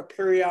stroke or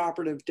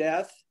perioperative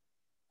death,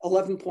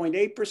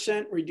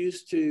 11.8%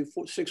 reduced to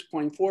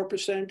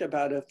 6.4%,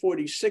 about a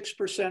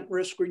 46%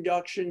 risk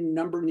reduction.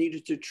 Number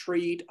needed to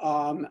treat,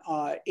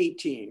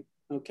 18,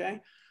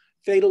 okay?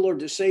 Fatal or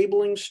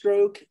disabling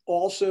stroke,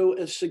 also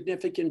a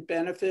significant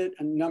benefit,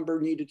 a number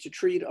needed to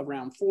treat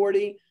around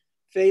 40.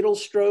 Fatal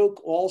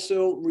stroke,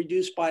 also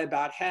reduced by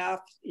about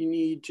half. You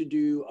need to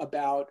do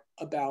about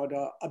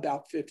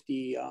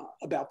 50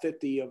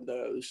 of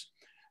those.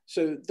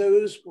 So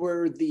those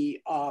were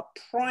the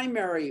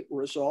primary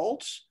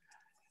results.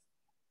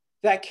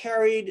 That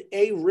carried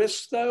a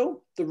risk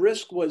though. The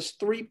risk was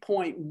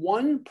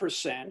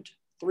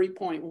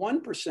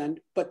 3.1%,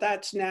 but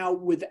that's now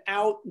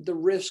without the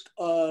risk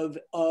of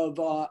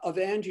carotid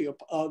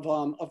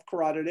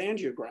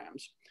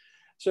angiograms.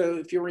 So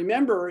if you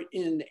remember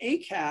in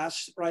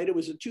ACAS, right, it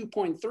was a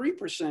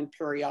 2.3%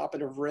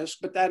 perioperative risk,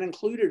 but that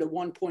included a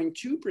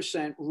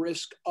 1.2%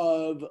 risk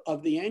of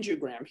the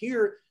angiogram.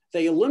 Here,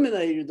 they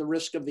eliminated the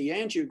risk of the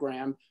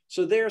angiogram,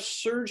 so their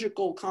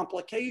surgical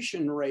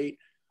complication rate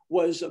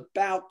was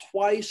about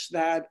twice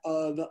that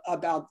of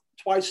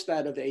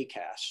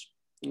ACAS,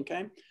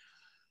 okay?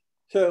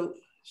 So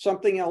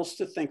something else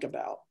to think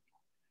about.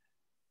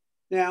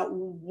 Now,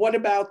 what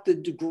about the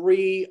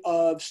degree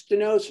of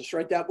stenosis,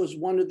 right? That was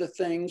one of the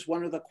things,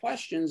 one of the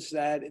questions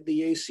that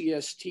the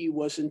ACST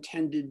was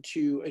intended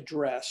to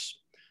address.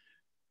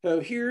 So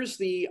here's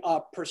the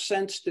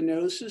percent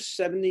stenosis,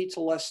 70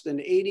 to less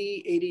than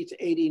 80, 80 to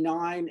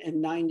 89,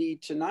 and 90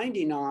 to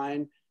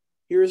 99.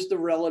 Here's the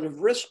relative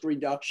risk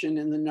reduction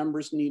in the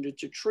numbers needed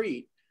to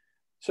treat.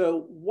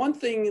 So one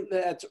thing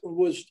that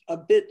was a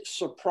bit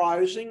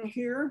surprising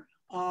here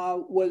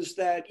was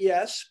that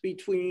yes,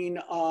 between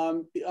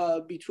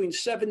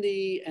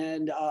 70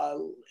 and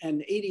 89%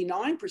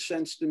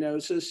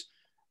 stenosis,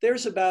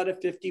 there's about a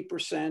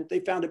 50%, they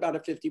found about a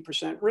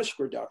 50% risk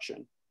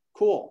reduction.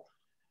 Cool.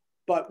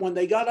 But when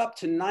they got up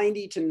to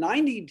 90 to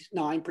 99%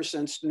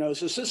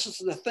 stenosis, this is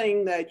the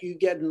thing that you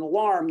get an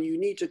alarm. You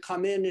need to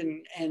come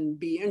in and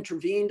be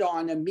intervened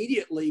on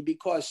immediately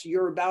because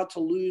you're about to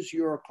lose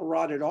your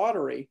carotid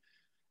artery.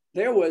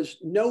 There was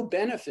no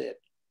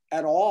benefit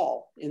at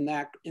all in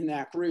that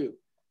group.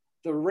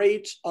 The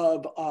rates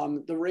of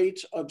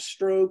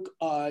stroke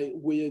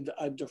with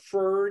a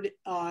deferred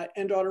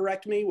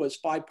endarterectomy was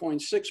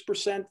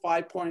 5.6%,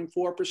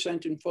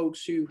 5.4% in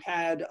folks who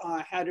had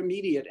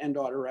immediate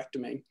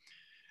endarterectomy.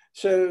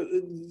 So,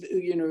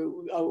 you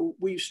know,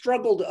 we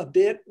struggled a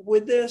bit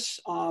with this.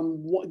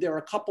 There are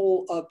a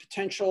couple of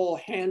potential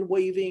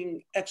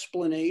hand-waving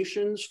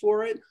explanations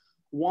for it.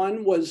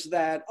 One was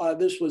that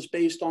this was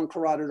based on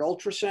carotid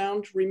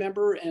ultrasound,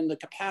 remember, and the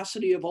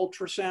capacity of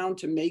ultrasound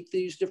to make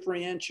these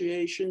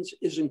differentiations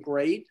isn't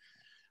great.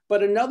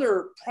 But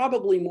another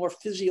probably more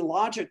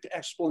physiologic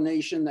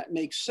explanation that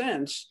makes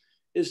sense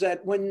is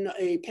that when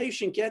a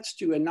patient gets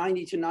to a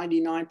 90 to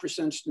 99%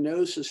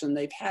 stenosis and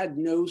they've had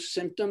no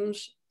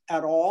symptoms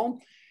at all,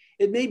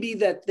 it may be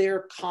that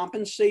they're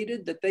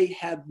compensated, that they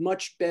have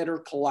much better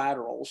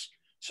collaterals.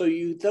 So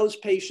those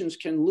patients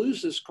can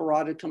lose this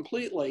carotid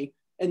completely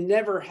and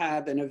never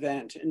have an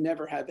event and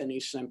never have any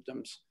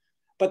symptoms.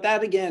 But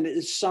that again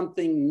is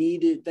something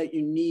needed that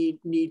you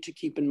need to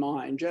keep in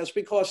mind. Just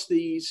because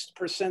the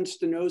percent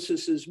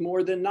stenosis is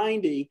more than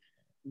 90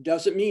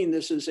 doesn't mean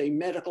this is a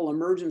medical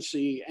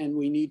emergency and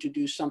we need to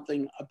do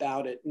something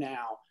about it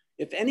now.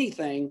 If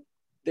anything,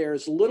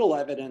 there's little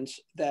evidence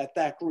that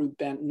that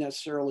group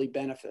necessarily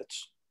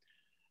benefits.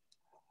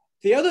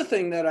 The other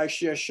thing that I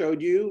just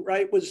showed you,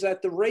 right, was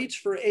that the rates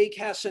for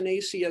ACAS and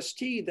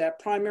ACST, that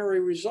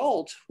primary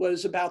result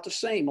was about the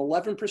same,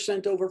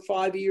 11% over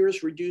 5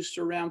 years, reduced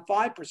to around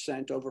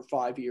 5% over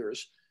 5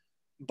 years.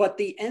 But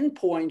the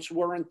endpoints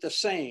weren't the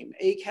same.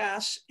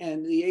 ACAS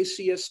and the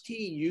ACST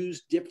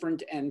used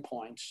different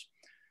endpoints.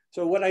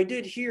 So what I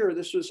did here,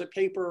 this was a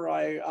paper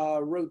I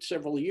wrote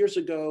several years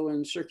ago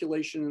in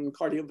Circulation and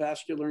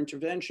Cardiovascular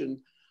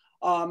Intervention,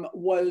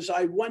 was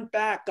I went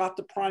back, got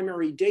the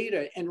primary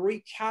data and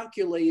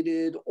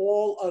recalculated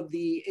all of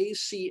the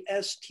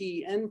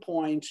ACST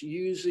endpoints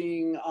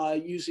using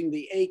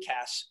the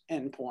ACAS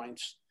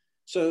endpoints.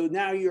 So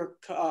now you're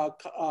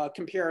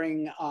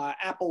comparing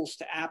apples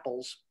to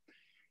apples.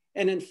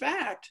 And in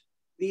fact,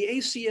 the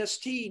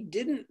ACST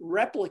didn't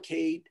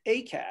replicate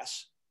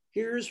ACAS.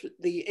 Here's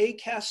the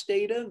ACAS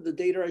data, the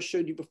data I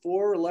showed you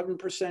before,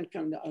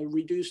 11%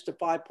 reduced to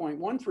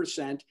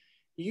 5.1%.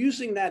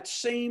 Using that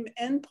same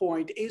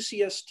endpoint,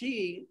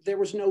 ACST, there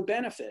was no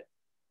benefit,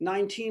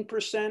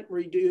 19%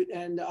 reduced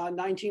and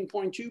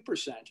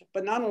 19.2%.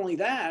 But not only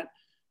that,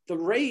 the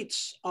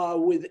rates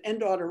with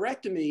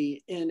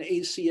endarterectomy in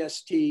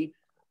ACST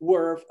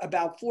were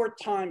about 4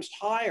 times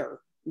higher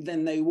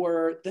than they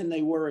were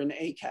in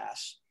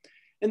ACAS.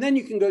 And then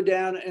you can go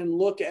down and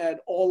look at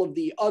all of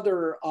the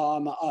other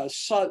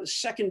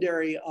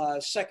secondary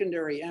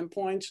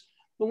endpoints.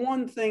 The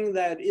one thing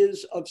that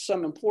is of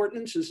some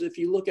importance is if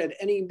you look at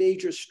any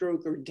major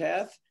stroke or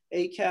death,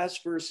 ACAS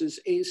versus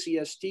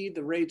ACST,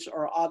 the rates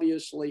are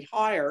obviously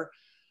higher.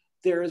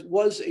 There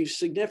was a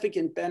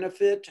significant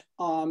benefit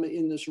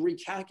in this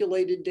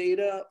recalculated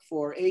data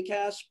for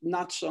ACAS,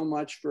 not so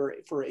much for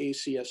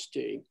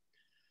ACST.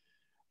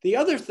 The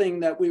other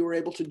thing that we were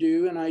able to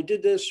do, and I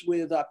did this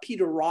with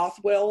Peter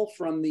Rothwell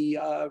from the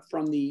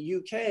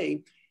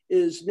UK,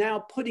 is now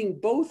putting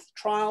both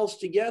trials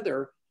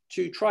together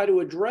to try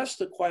to address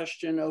the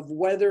question of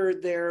whether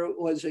there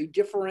was a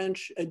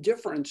difference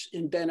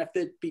in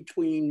benefit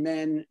between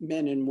men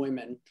and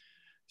women.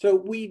 So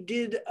we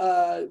did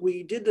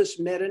this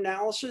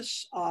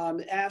meta-analysis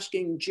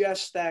asking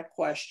just that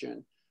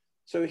question.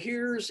 So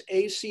here's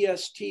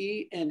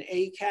ACST and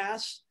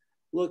ACAS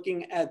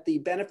looking at the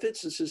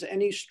benefits. This is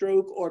any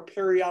stroke or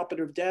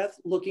perioperative death,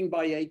 looking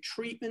by a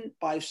treatment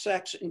by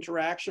sex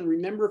interaction.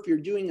 Remember, if you're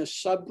doing a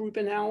subgroup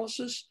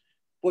analysis,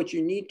 what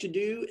you need to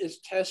do is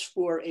test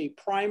for a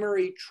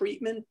primary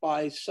treatment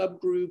by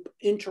subgroup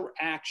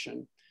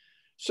interaction.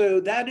 So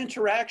that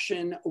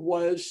interaction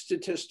was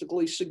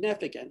statistically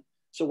significant.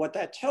 So what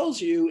that tells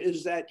you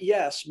is that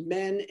yes,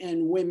 men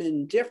and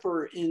women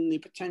differ in the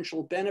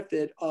potential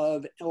benefit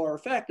of or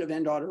effect of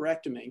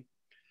endarterectomy.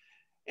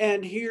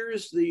 And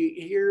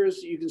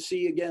you can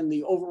see again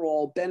the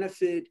overall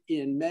benefit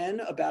in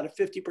men, about a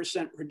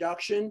 50%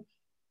 reduction,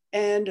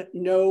 and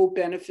no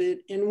benefit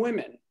in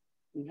women.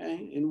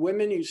 Okay, in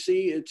women, you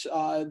see it's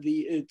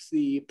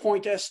the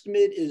point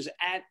estimate is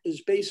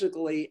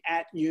basically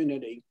at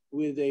unity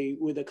with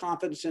a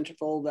confidence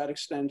interval that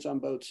extends on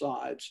both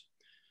sides.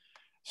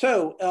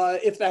 So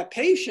if that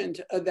patient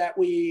that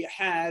we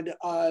had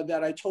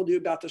that I told you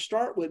about to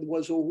start with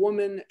was a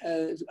woman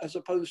as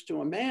opposed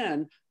to a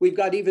man, we've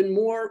got even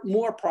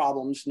more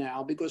problems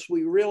now because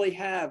we really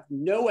have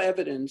no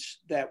evidence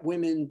that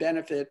women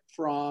benefit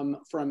from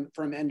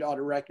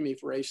endarterectomy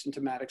for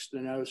asymptomatic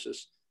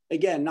stenosis.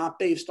 Again, not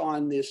based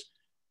on these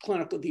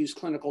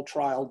clinical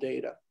trial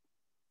data.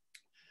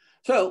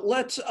 So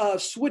let's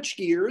switch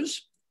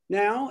gears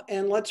now,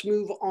 and let's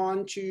move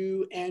on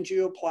to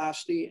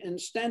angioplasty and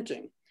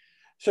stenting.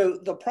 So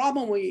the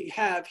problem we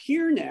have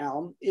here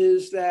now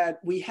is that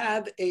we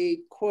have a,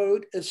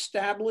 quote,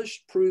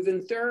 established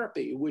proven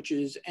therapy, which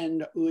is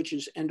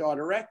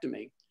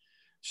endarterectomy.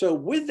 So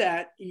with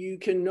that, you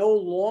can no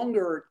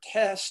longer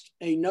test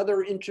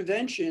another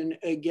intervention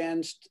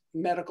against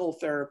medical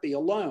therapy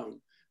alone.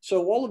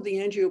 So all of the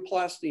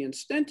angioplasty and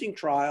stenting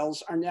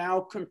trials are now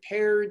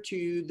compared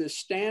to the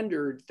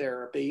standard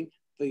therapy,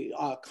 the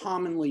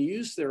commonly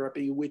used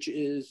therapy, which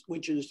is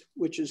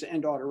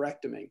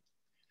endarterectomy.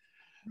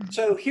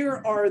 So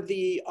here are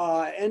the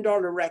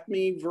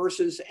endarterectomy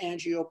versus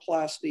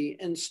angioplasty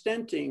and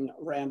stenting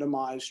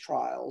randomized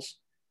trials.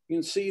 You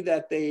can see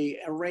that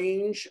they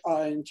range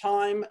in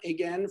time,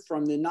 again,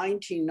 from the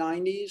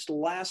 1990s, the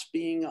last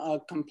being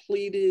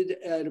completed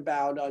at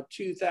about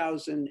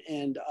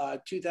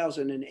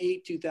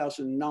 2008,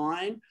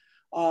 2009,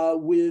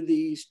 with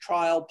the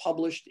trial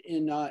published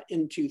in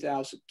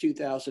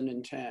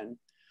 2010.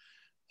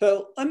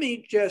 So let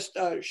me just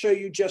show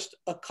you just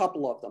a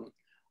couple of them.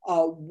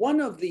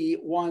 One of the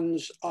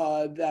ones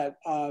that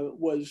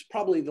was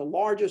probably the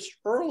largest,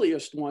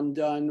 earliest one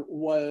done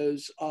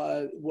was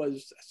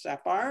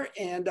Sapphire,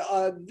 and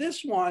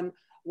this one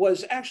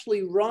was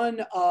actually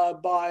run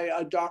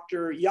by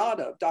Dr.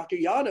 Yadav. Dr.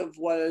 Yadav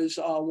was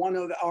one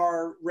of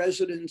our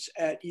residents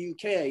at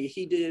UK.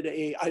 He did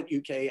at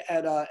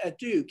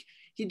Duke.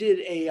 He did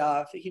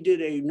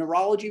a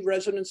neurology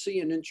residency,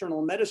 an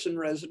internal medicine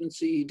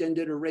residency. He then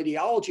did a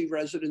radiology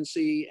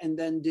residency, and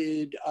then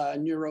did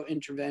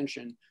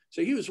neurointervention.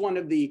 So he was one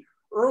of the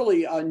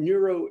early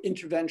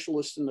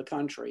neurointerventionalists in the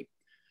country.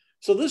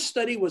 So this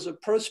study was a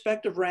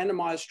prospective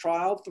randomized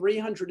trial,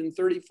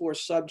 334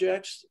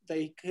 subjects.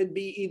 They could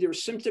be either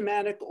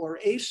symptomatic or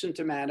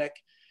asymptomatic,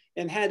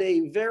 and had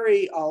a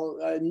very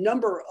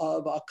number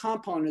of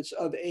components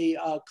of a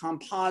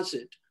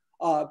composite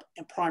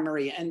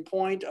primary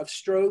endpoint of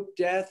stroke,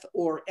 death,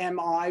 or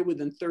MI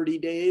within 30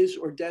 days,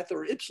 or death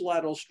or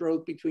ipsilateral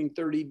stroke between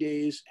 30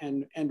 days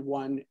and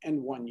 1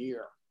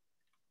 year.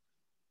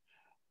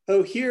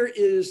 So here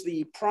is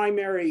the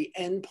primary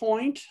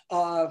endpoint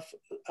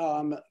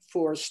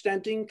for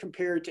stenting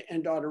compared to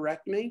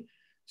endarterectomy.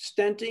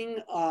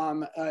 Stenting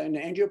and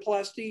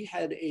angioplasty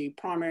had a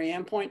primary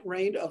endpoint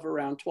rate of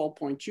around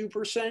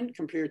 12.2%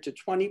 compared to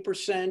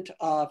 20%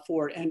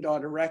 for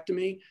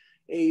endarterectomy,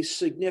 a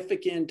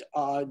significant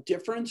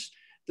difference.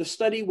 The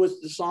study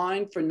was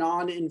designed for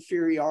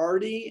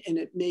non-inferiority, and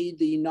it made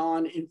the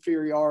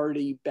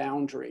non-inferiority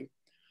boundary.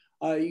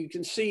 You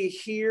can see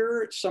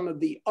here some of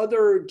the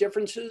other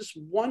differences.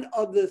 One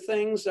of the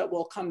things that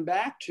we'll come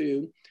back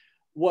to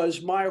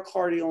was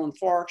myocardial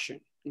infarction,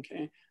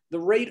 okay? The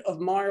rate of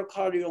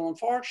myocardial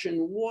infarction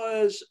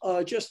was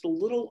just a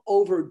little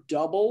over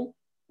double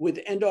with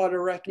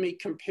endarterectomy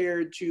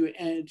compared to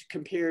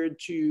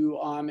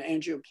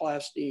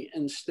angioplasty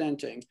and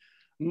stenting.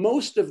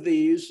 Most of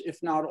these,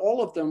 if not all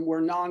of them,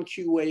 were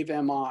non-Q wave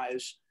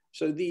MIs.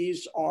 So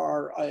these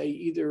are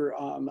either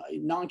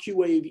non-Q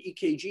wave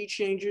EKG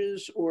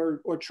changes or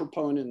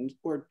troponin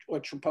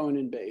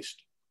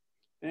based.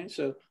 Okay,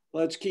 so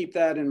let's keep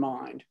that in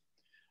mind.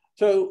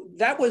 So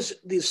that was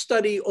the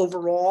study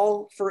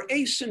overall. For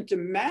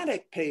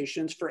asymptomatic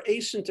patients,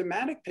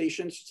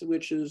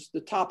 which is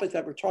the topic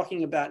that we're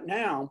talking about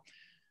now,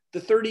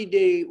 the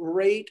 30-day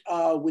rate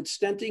with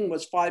stenting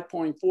was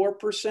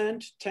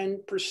 5.4%,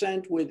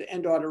 10% with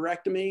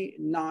endarterectomy,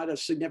 not a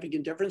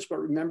significant difference, but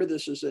remember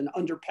this is an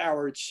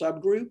underpowered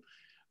subgroup,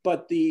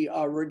 but the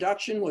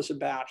reduction was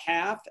about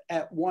half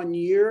at 1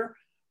 year,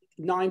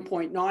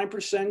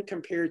 9.9%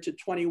 compared to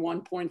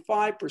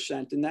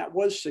 21.5%, and that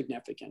was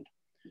significant.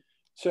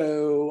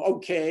 So,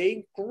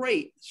 okay,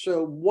 great.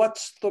 So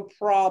what's the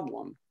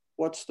problem?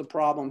 What's the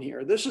problem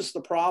here? This is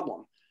the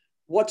problem.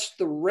 What's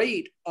the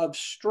rate of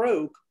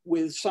stroke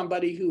with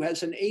somebody who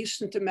has an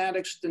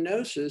asymptomatic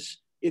stenosis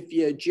if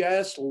you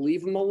just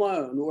leave them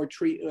alone or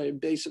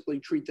basically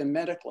treat them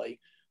medically?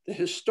 The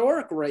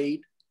historic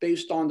rate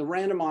based on the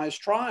randomized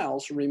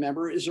trials,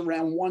 remember, is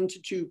around 1 to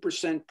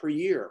 2% per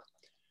year.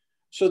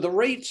 So the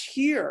rates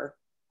here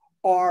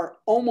are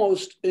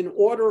almost an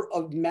order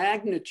of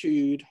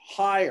magnitude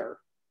higher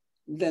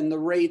than the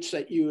rates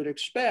that you would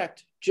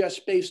expect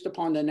just based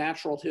upon the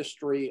natural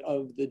history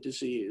of the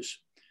disease.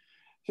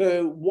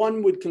 So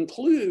one would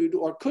conclude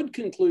or could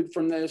conclude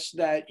from this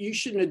that you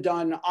shouldn't have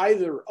done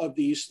either of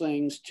these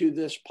things to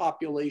this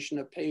population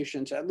of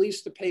patients, at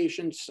least the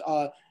patients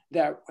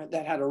that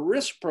had a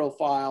risk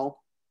profile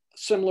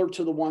similar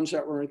to the ones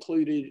that were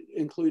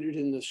included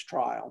in this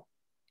trial.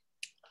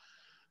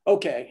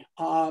 Okay,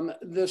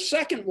 the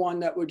second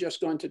one that we're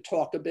just going to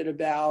talk a bit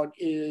about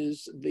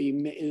is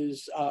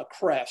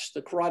CREST,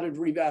 the carotid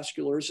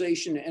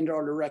revascularization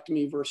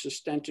endarterectomy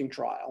versus stenting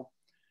trial.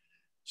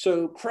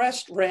 So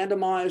CREST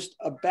randomized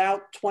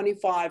about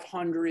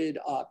 2,500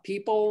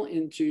 people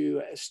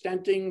into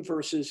stenting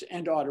versus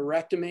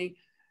endarterectomy.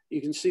 You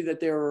can see that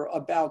there are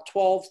about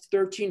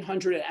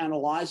 1,300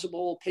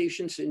 analyzable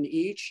patients in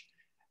each.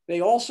 They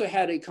also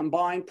had a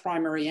combined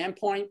primary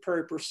endpoint,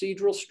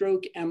 periprocedural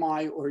stroke,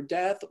 MI or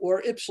death,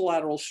 or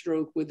ipsilateral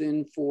stroke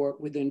within 4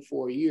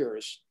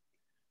 years.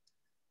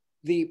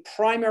 The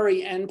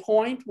primary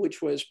endpoint,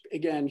 which was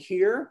again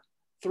here,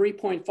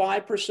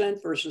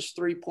 3.5% versus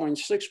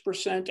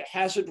 3.6%, a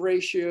hazard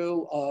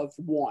ratio of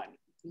 1,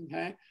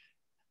 okay?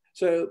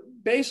 So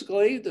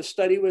basically the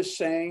study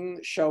was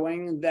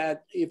showing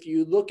that if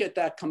you look at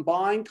that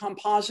combined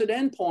composite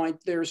endpoint,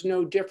 there's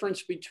no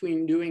difference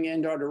between doing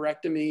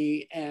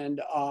endarterectomy and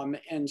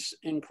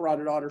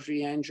carotid artery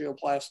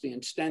angioplasty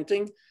and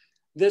stenting.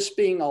 This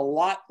being a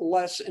lot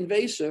less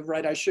invasive,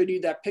 right? I showed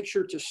you that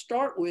picture to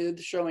start with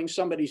showing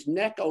somebody's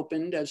neck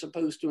opened as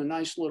opposed to a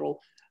nice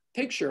little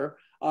picture.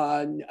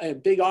 A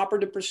big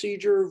operative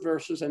procedure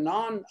versus a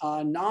minimally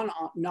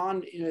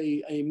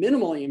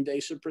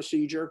invasive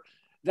procedure,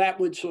 that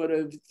would sort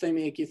of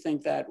make you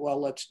think that, well,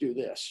 let's do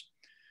this.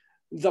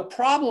 The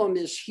problem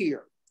is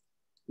here.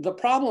 The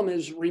problem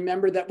is,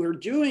 remember that we're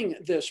doing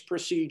this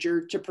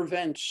procedure to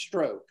prevent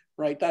stroke,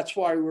 right? That's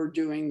why we're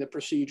doing the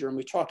procedure. And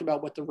we talked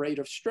about what the rate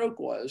of stroke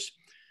was.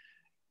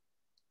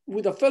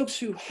 With the folks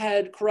who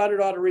had carotid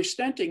artery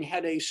stenting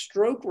had a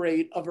stroke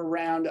rate of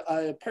around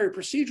a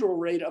periprocedural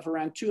rate of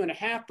around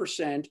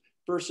 2.5%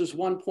 versus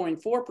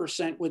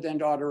 1.4% with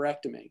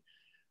endarterectomy.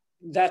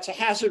 That's a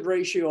hazard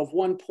ratio of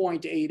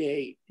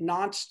 1.88,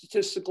 not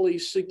statistically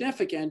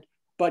significant,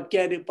 but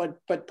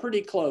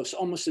pretty close,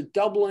 almost a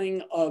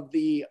doubling of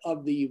the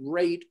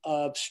rate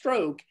of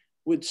stroke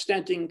with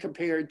stenting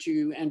compared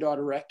to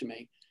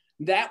endarterectomy.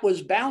 That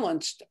was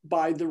balanced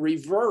by the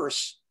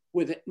reverse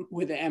with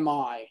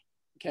MI.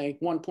 Okay,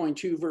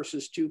 1.2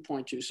 versus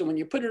 2.2. So when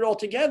you put it all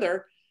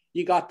together,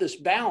 you got this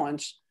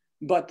balance,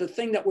 but the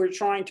thing that we're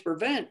trying to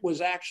prevent was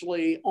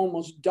actually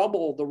almost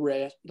double the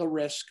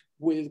risk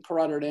with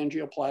carotid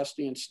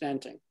angioplasty and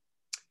stenting.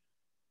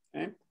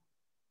 Okay.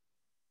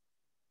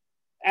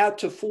 Out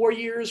to 4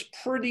 years,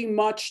 pretty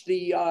much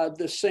the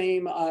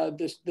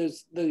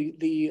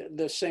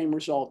same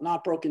result,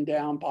 not broken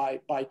down by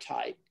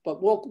type.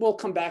 But we'll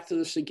come back to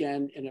this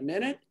again in a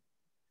minute.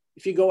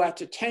 If you go out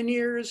to 10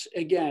 years,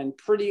 again,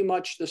 pretty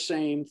much the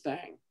same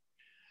thing.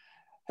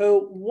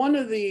 So one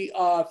of the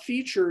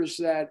features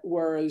that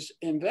was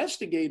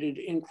investigated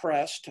in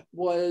CREST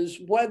was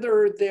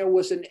whether there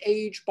was an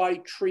age by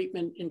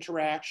treatment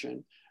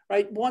interaction,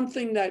 right? One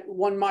thing that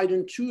one might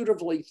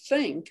intuitively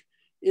think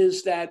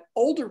is that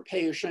older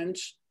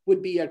patients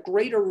would be at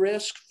greater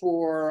risk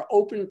for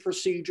open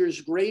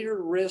procedures,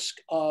 greater risk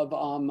of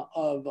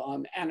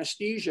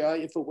anesthesia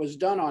if it was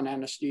done on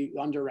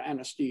under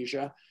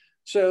anesthesia.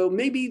 So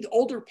maybe the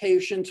older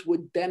patients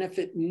would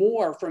benefit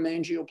more from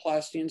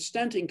angioplasty and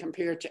stenting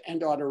compared to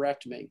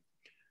endarterectomy.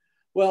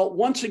 Well,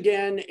 once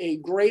again, a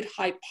great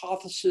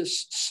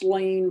hypothesis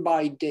slain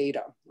by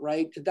data,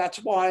 right? That's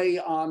why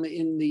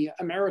in the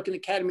American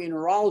Academy of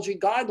Neurology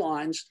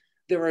guidelines,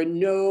 there are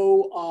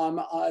no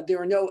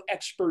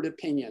expert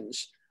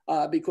opinions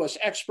because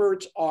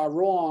experts are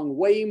wrong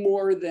way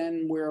more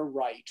than we're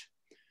right.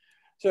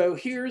 So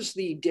here's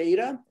the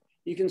data.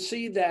 You can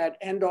see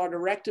that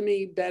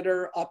endarterectomy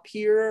better up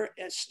here,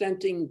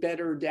 stenting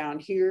better down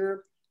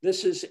here.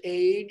 This is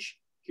age.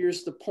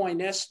 Here's the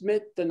point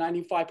estimate, the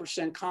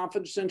 95%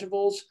 confidence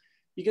intervals.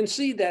 You can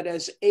see that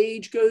as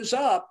age goes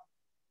up,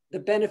 the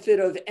benefit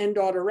of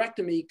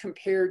endarterectomy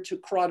compared to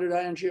carotid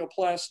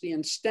angioplasty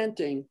and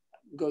stenting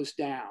goes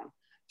down.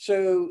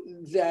 So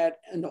that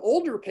in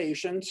older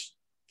patients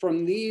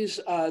from these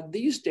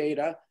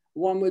data,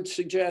 one would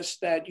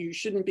suggest that you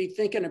shouldn't be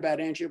thinking about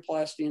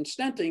angioplasty and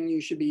stenting. You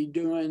should be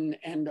doing,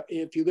 and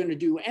if you're going to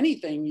do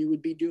anything, you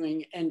would be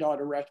doing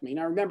endarterectomy.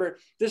 Now remember,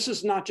 this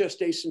is not just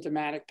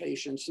asymptomatic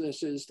patients.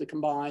 This is the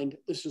combined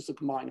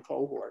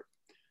cohort.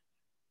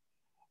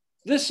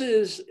 This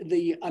is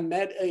a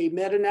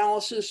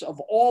meta-analysis of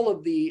all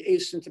of the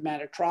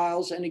asymptomatic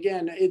trials. And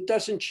again, it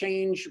doesn't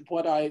change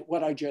what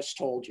I just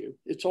told you.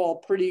 It's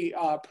all pretty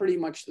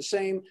much the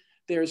same.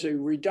 There's a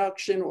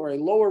reduction or a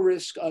lower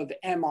risk of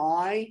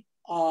MI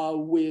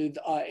with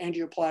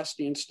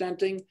angioplasty and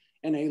stenting,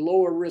 and a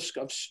lower risk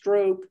of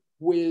stroke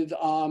with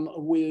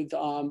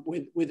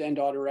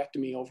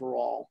endarterectomy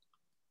overall.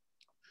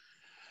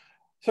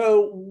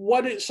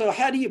 So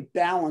how do you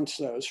balance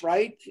those,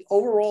 right?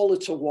 Overall,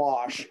 it's a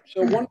wash.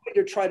 So one way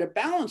to try to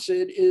balance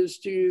it is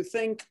to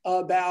think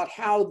about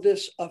how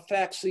this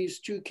affects, these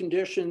two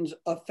conditions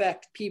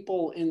affect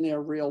people in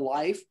their real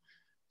life.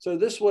 So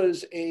this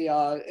was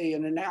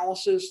an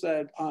analysis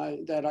that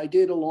I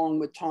did along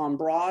with Tom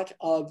Brott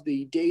of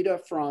the data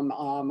from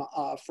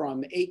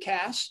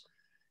ACAS,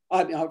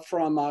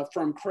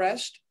 from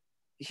CREST.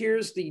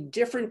 Here's the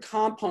different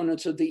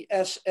components of the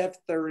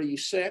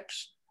SF36.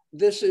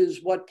 This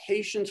is what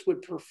patients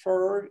would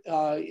prefer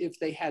if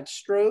they had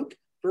stroke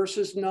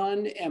versus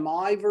none,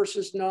 MI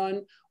versus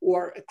none,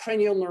 or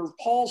cranial nerve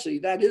palsy.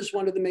 That is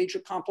one of the major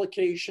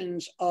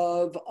complications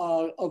of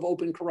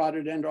open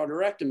carotid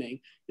endarterectomy,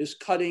 is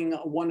cutting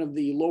one of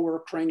the lower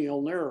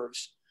cranial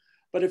nerves.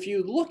 But if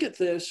you look at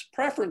this,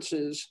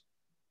 preferences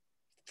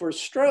for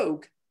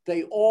stroke,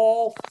 they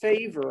all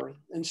favor,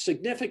 and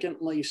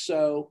significantly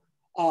so,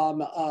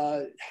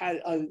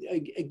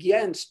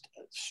 against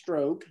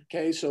stroke,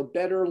 okay? So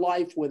better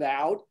life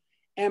without.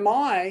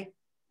 MI,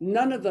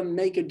 none of them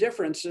make a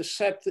difference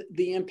except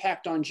the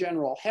impact on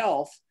general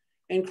health.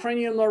 And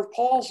cranial nerve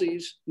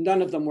palsies,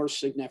 none of them were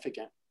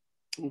significant,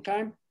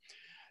 okay?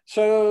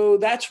 So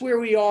that's where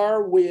we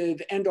are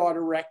with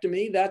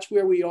endarterectomy. That's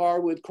where we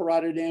are with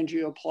carotid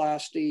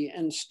angioplasty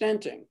and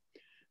stenting.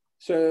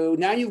 So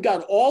now you've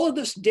got all of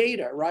this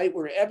data, right?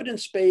 We're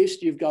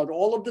evidence-based, you've got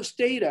all of this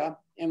data,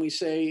 and we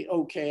say,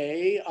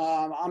 okay,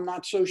 I'm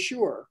not so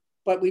sure.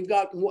 But we've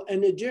got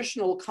an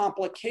additional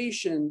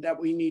complication that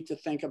we need to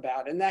think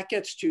about, and that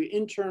gets to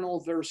internal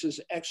versus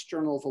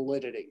external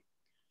validity.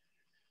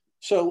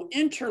 So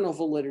internal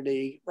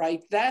validity,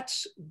 right,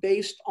 that's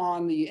based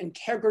on the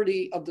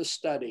integrity of the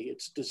study.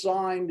 It's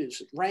designed,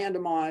 is it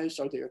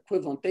randomized, are there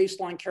equivalent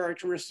baseline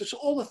characteristics,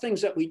 all the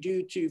things that we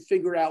do to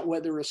figure out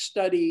whether a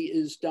study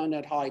is done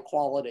at high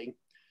quality.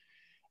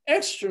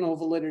 External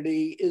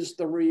validity is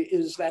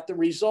that the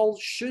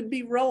results should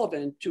be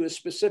relevant to a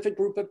specific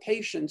group of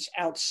patients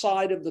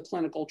outside of the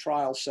clinical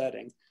trial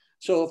setting.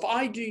 So if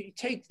I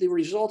take the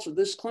results of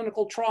this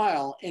clinical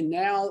trial and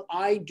now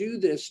I do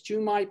this to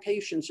my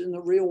patients in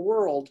the real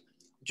world,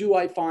 do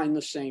I find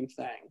the same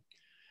thing?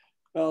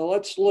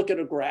 Let's look at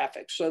a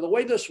graphic. So the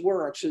way this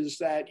works is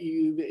that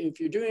if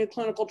you're doing a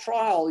clinical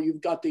trial,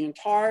 you've got the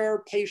entire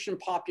patient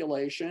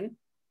population.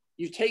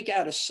 You take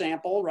out a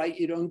sample, right?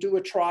 You don't do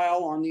a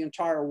trial on the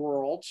entire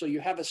world. So you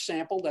have a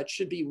sample that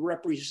should be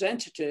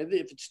representative,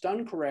 if it's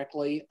done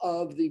correctly,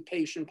 of the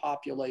patient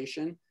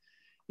population.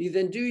 You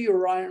then do your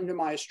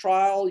randomized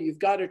trial. You've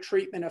got a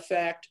treatment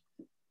effect.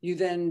 You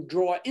then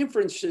draw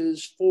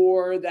inferences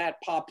for that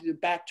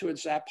back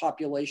towards that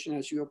population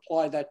as you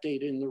apply that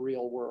data in the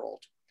real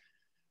world.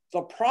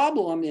 The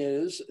problem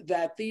is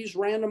that these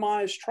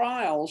randomized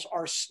trials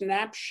are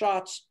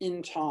snapshots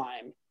in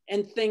time,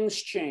 and things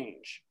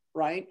change,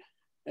 right?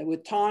 And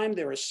with time,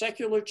 there are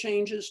secular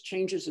changes,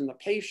 changes in the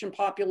patient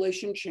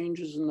population,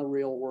 changes in the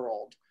real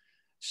world.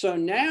 So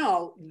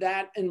now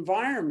that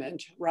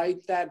environment,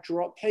 right, that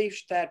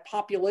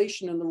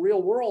population in the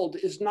real world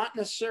is not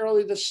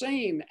necessarily the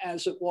same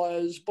as it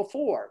was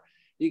before.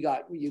 You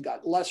got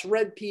less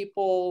red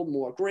people,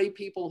 more gray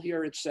people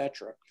here, et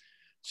cetera.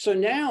 So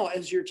now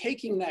as you're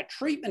taking that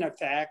treatment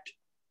effect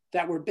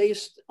that were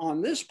based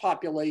on this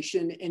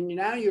population, and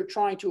now you're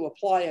trying to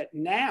apply it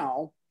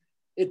now,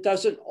 it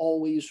doesn't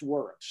always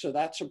work. So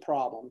that's a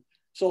problem.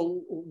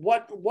 So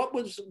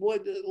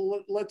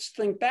let's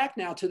think back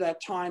now to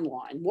that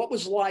timeline. What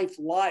was life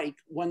like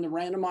when the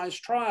randomized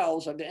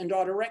trials of the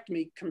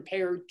endarterectomy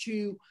compared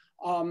to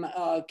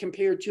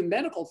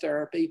medical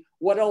therapy?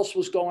 What else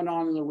was going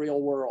on in the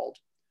real world?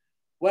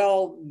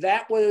 Well,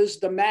 that was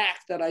the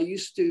Mac that I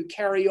used to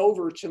carry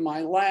over to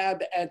my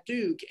lab at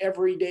Duke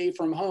every day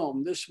from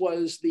home. This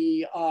was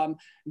the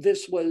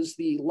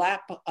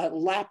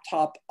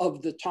laptop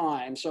of the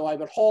time. So I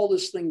would haul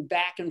this thing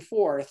back and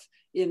forth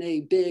in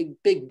a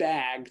big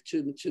bag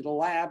to the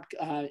lab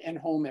and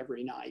home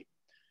every night.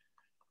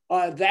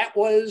 That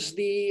was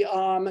the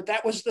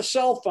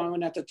cell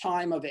phone at the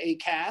time of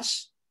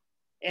ACAS.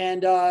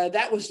 And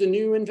that was the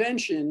new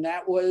invention.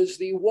 That was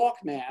the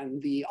Walkman,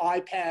 the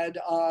iPod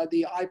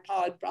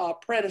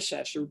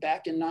predecessor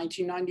back in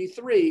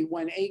 1993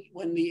 when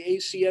the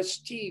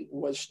ACST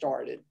was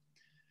started.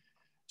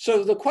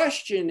 So the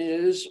question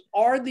is,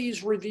 are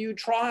these review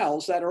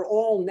trials that are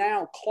all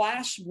now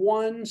class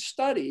 1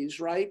 studies,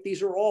 right?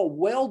 These are all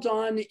well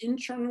done,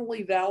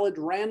 internally valid,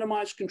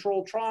 randomized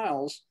controlled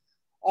trials.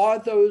 Are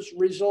those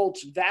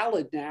results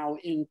valid now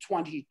in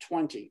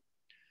 2020?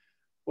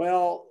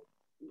 Well,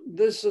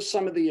 this is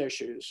some of the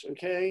issues,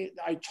 okay?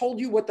 I told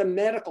you what the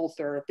medical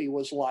therapy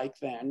was like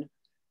then,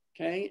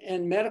 okay?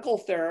 And medical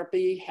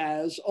therapy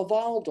has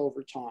evolved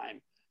over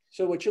time.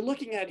 So what you're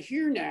looking at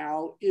here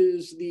now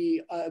is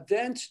the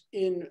event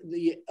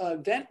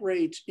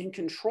rates in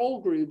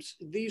control groups.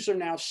 These are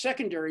now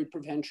secondary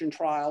prevention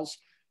trials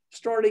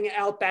starting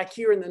out back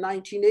here in the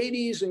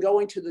 1980s and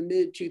going to the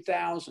mid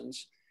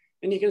 2000s.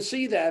 And you can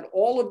see that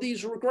all of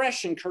these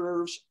regression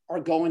curves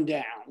are going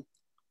down,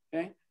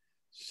 okay?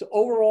 So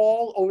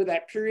overall, over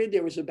that period,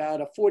 there was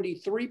about a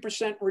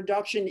 43%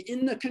 reduction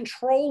in the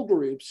control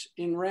groups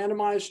in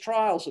randomized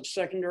trials of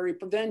secondary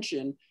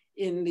prevention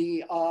in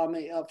the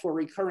for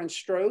recurrent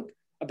stroke,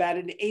 about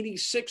an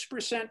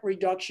 86%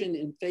 reduction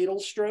in fatal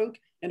stroke,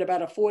 and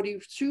about a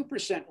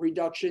 42%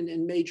 reduction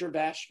in major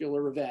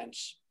vascular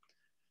events.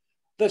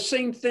 The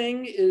same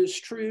thing is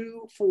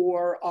true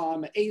for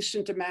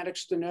asymptomatic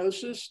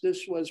stenosis.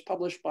 This was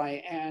published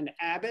by Ann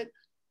Abbott,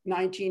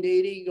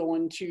 1980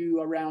 going to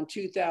around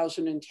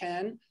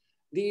 2010.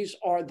 These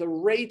are the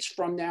rates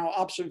from now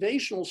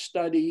observational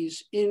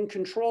studies in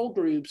control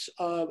groups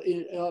of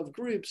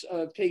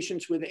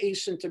patients with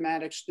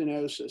asymptomatic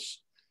stenosis.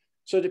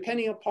 So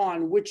depending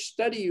upon which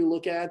study you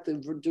look at, the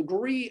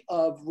degree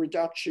of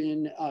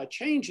reduction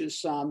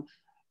changes some,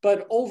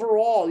 but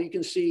overall you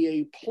can see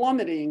a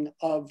plummeting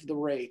of the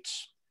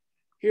rates.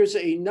 Here's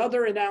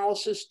another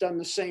analysis done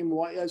the same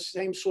way,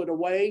 same sort of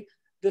way.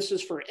 This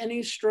is for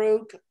any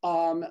stroke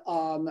with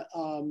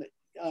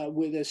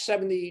a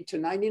 70 to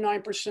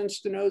 99%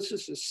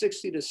 stenosis, a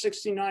 60 to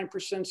 69%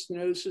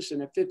 stenosis,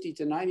 and a 50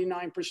 to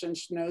 99%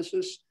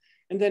 stenosis.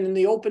 And then in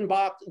the open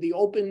box, the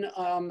open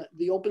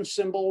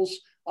symbols,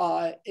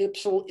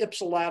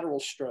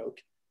 ipsilateral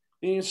stroke.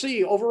 And you can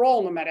see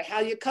overall, no matter how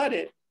you cut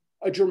it,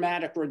 a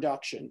dramatic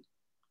reduction.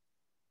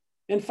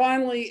 And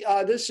finally,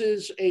 this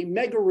is a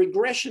mega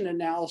regression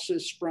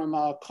analysis from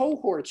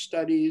cohort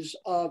studies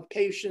of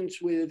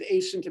patients with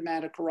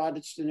asymptomatic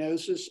carotid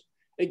stenosis.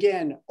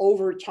 Again,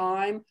 over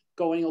time,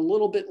 going a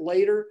little bit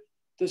later,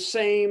 the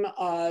same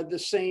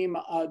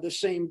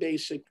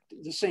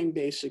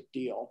basic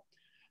deal.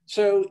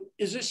 So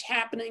is this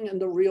happening in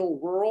the real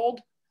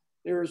world?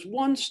 There's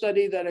one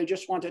study that I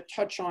just want to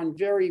touch on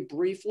very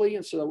briefly,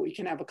 and so that we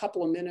can have a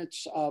couple of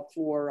minutes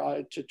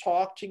to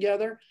talk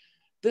together.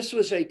 This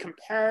was a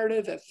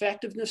comparative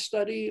effectiveness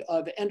study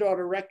of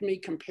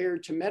endarterectomy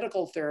compared to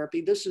medical therapy.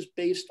 This is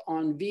based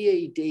on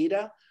VA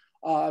data.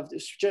 This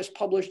was just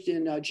published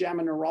in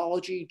JAMA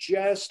Neurology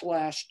just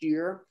last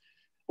year.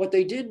 What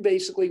they did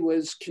basically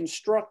was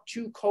construct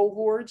 2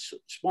 cohorts.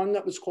 One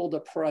that was called a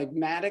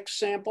pragmatic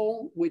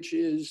sample, which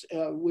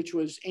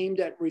was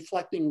aimed at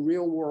reflecting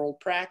real world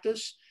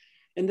practice,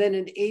 and then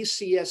an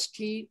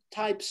ACST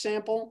type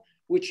sample,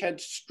 which had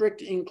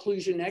strict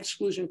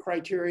inclusion-exclusion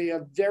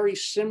criteria very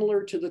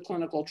similar to the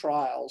clinical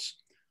trials.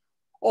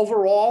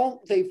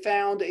 Overall, they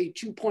found a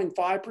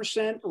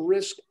 2.5%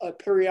 risk of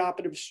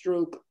perioperative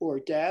stroke or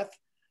death.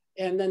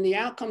 And then the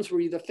outcomes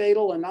were either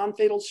fatal and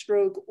non-fatal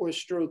stroke or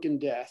stroke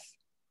and death.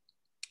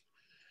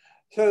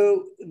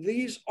 So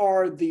these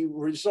are the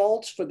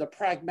results for the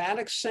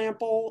pragmatic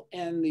sample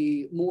and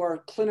the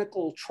more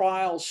clinical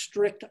trial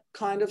strict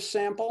kind of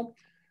sample.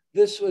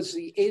 This was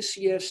the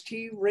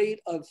ACST rate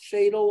of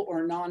fatal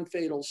or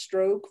non-fatal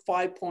stroke,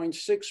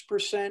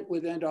 5.6%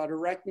 with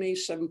endarterectomy,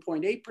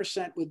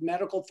 7.8% with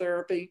medical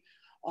therapy,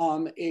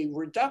 a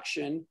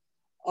reduction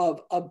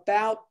of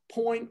about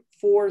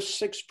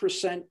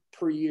 0.46%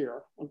 per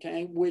year,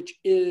 okay, which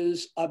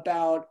is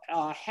about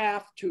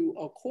half to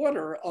a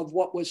quarter of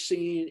what was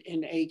seen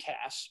in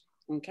ACAS,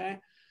 okay?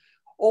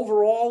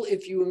 Overall,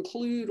 if you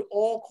include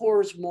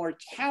all-cause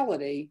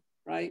mortality,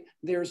 right,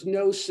 there's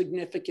no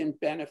significant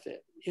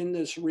benefit in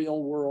this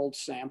real world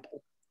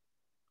sample.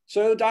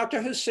 So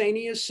Dr.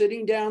 Hosseini is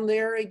sitting down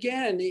there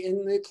again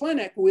in the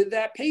clinic with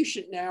that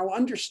patient now,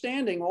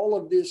 understanding all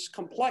of this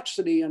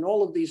complexity and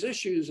all of these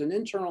issues and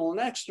internal and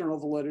external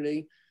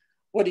validity.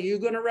 What are you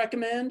going to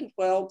recommend?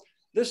 Well,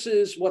 this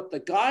is what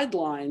the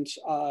guidelines,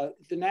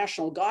 the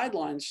national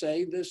guidelines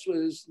say.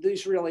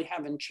 These really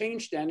haven't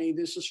changed any.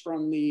 This is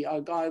from the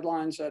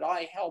guidelines that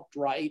I helped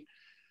write.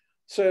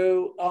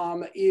 So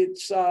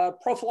it's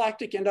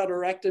prophylactic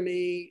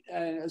endarterectomy,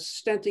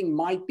 stenting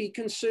might be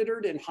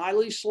considered in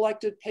highly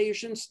selected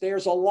patients.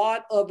 There's a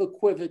lot of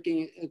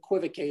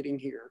equivocating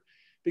here,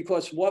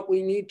 because what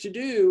we need to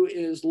do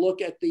is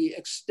look at the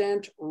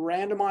extent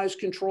randomized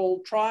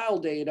controlled trial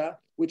data,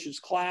 which is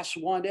class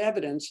 1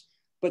 evidence,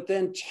 but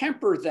then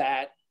temper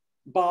that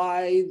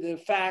by the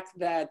fact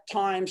that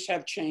times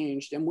have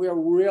changed and we're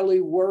really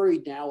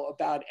worried now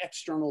about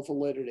external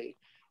validity.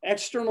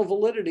 External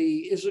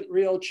validity isn't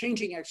real,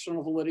 changing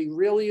external validity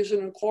really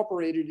isn't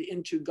incorporated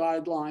into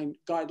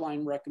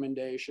guideline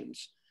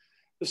recommendations.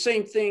 The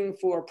same thing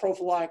for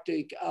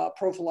prophylactic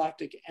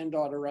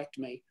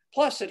endarterectomy.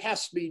 Plus, it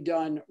has to be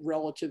done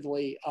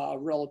relatively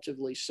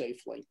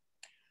safely.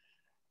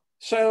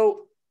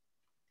 So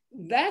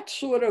that's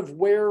sort of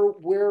where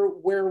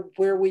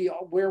we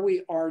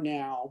are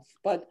now.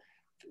 But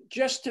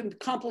just to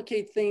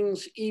complicate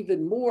things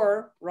even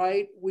more,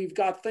 right? We've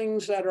got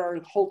things that are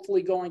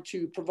hopefully going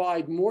to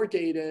provide more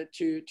data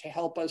to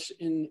help us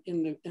in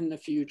the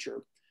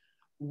future.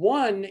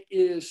 One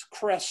is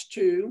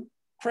CREST-2.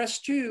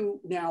 CREST-2,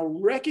 now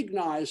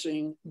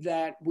recognizing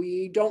that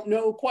we don't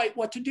know quite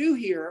what to do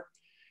here,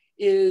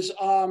 is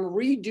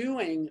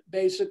redoing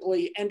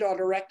basically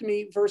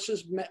endarterectomy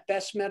versus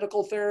best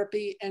medical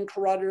therapy and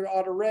carotid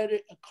endarterectomy,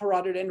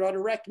 carotid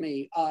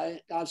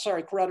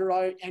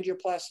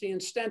angioplasty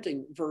and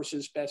stenting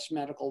versus best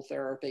medical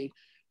therapy.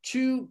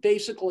 Two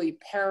basically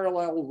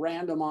parallel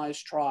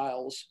randomized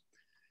trials.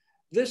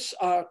 This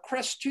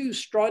CREST-2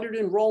 started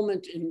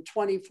enrollment in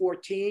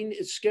 2014.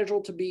 It's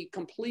scheduled to be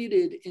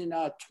completed in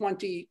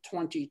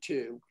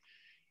 2022.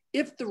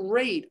 If the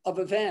rate of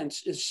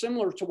events is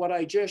similar to what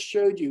I just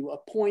showed you, a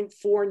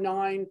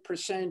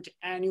 0.49%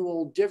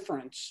 annual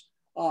difference,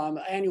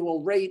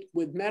 annual rate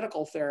with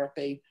medical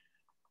therapy,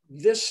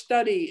 this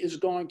study is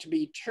going to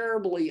be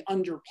terribly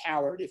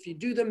underpowered. If you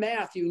do the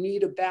math, you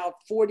need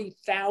about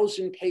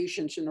 40,000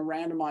 patients in a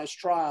randomized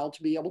trial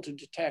to be able to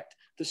detect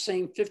the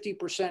same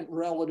 50%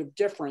 relative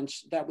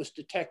difference that was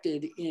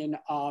detected in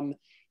the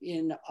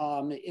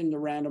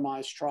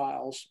randomized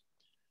trials.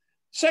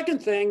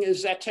 Second thing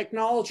is that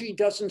technology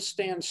doesn't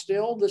stand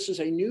still. This is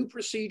a new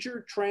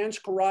procedure,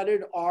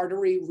 transcarotid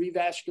artery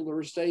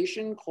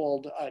revascularization,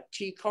 called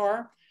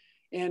TCAR.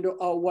 And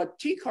what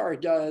TCAR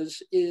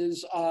does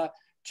is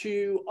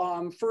to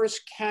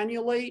first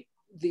cannulate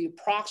the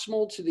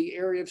proximal to the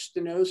area of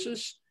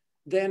stenosis,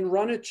 then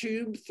run a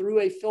tube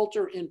through a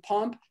filter and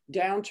pump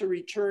down to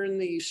return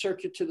the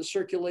circuit to the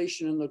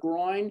circulation in the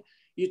groin.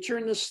 You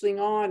turn this thing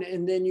on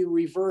and then you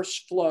reverse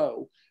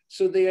flow.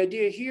 So the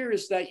idea here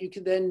is that you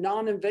can then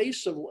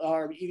non-invasive,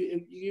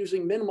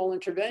 using minimal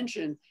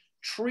intervention,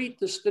 treat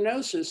the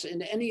stenosis,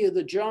 and any of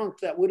the junk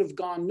that would have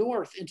gone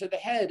north into the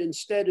head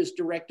instead is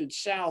directed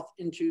south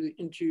into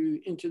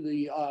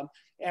the,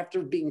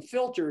 after being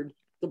filtered,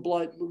 the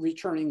blood,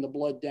 returning the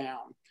blood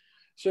down.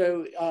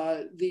 So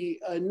the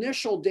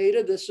initial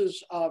data, this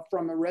is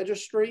from a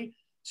registry,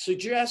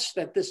 suggests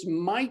that this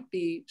might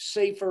be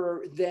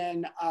safer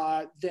than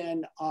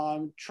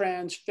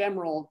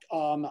transfemoral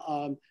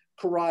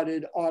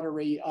carotid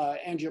artery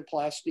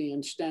angioplasty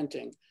and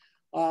stenting.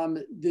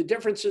 The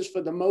differences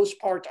for the most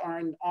part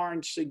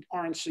aren't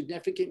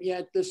significant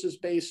yet. This is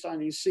based on,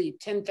 you see,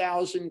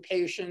 10,000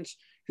 patients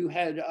who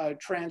had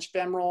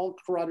transfemoral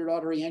carotid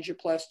artery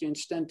angioplasty and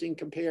stenting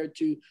compared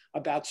to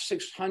about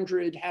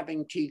 600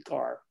 having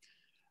TCAR.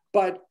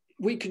 But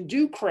we can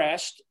do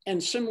CREST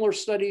and similar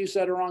studies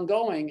that are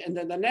ongoing. And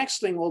then the next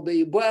thing will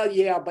be, well,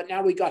 yeah, but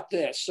now we got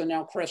this. So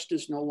now CREST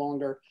is no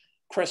longer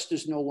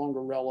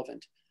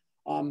relevant.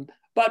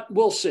 But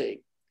we'll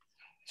see.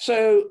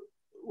 So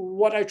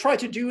what I try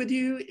to do with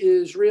you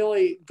is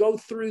really go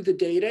through the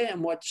data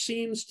and what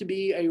seems to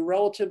be a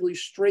relatively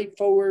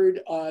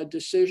straightforward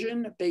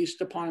decision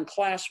based upon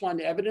class 1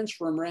 evidence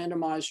from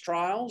randomized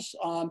trials.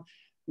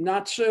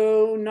 Not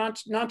so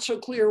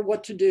clear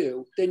what to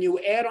do. Then you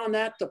add on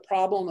that the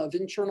problem of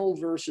internal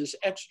versus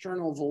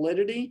external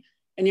validity,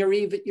 and you're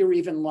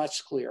even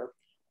less clear.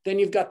 Then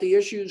you've got the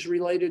issues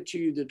related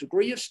to the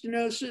degree of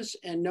stenosis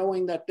and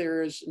knowing that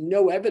there is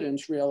no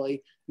evidence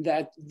really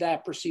that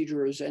that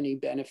procedure is any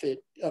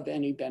benefit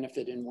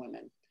in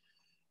women.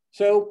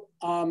 So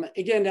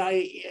again,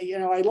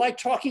 I like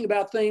talking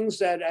about things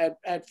that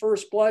at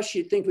first blush,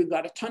 you'd think we've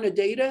got a ton of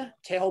data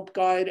to help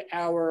guide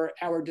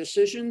our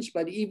decisions,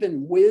 but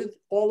even with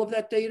all of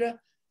that data,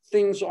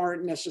 things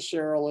aren't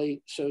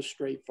necessarily so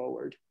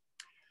straightforward.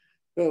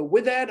 So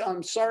with that,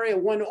 I'm sorry I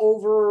went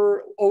over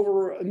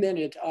a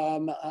minute,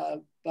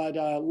 but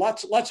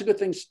lots of good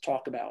things to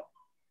talk about.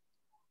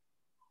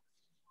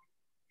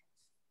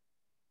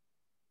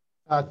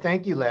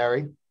 Thank you,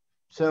 Larry.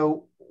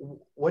 So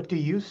what do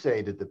you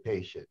say to the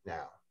patient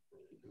now?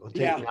 We'll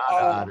take Nada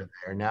out of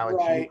there. Now it's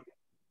right. You.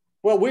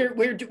 Well,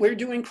 we're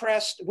doing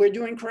CREST. We're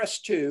doing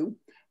CREST-2.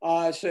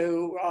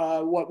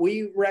 So what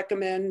we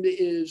recommend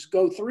is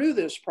go through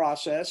this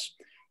process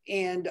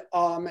and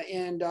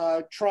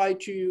try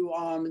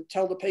to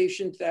tell the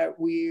patient that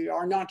we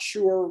are not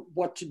sure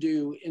what to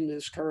do in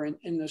this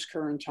current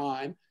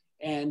time,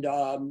 And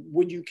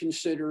would you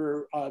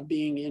consider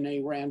being in a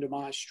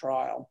randomized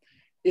trial?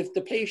 If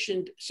the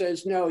patient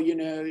says, no,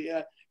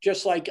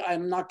 just like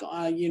I'm not,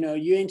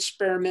 you ain't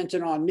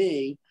experimenting on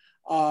me,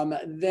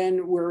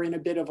 then we're in a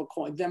bit of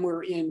then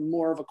we're in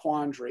more of a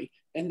quandary.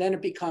 And then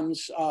it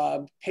becomes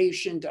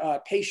patient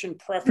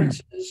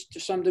preferences to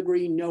some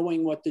degree,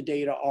 knowing what the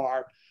data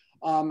are.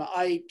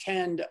 I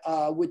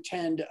would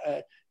tend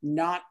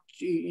not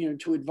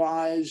to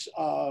advise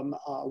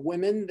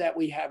women that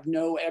we have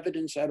no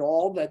evidence at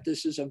all that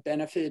this is a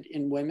benefit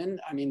in women.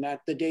 I mean,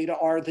 that the data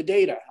are the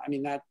data. I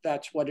mean,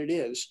 that's what it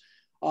is.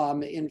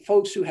 In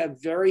folks who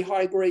have very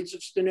high grades of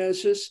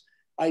stenosis,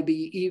 I'd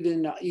be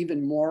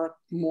even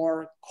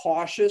more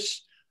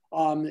cautious.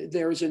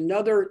 There's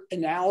another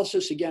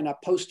analysis, again, a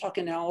post-hoc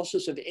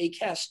analysis of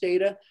ACAS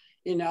data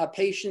in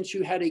patients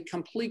who had a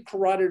complete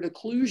carotid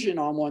occlusion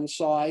on one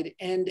side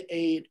and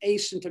an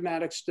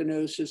asymptomatic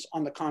stenosis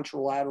on the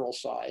contralateral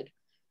side.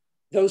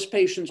 Those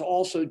patients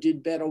also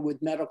did better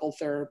with medical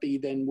therapy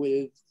than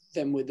with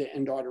the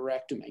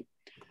endarterectomy.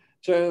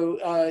 So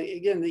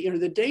again,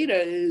 the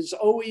data is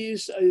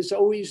always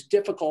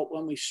difficult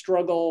when we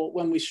struggle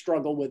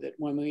with it,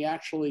 when we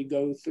actually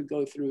go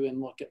through and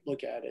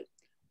look at it.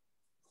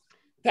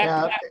 We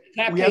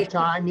have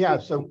time, yeah.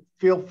 So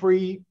feel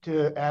free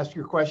to ask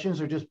your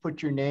questions or just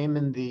put your name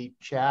in the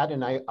chat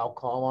and I'll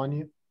call on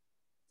you.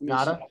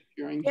 Nada?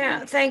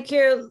 Yeah, thank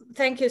you.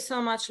 Thank you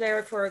so much,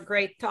 Larry, for a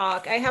great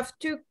talk. I have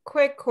two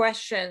quick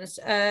questions.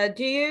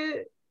 Do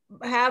you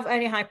have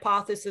any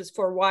hypothesis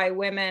for why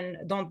women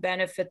don't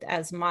benefit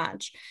as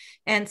much?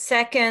 And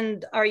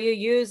second, are you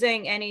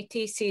using any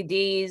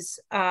TCDs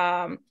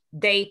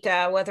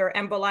data, whether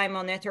emboli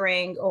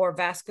monitoring or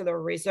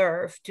vascular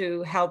reserve,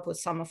 to help with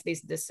some of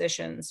these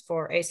decisions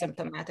for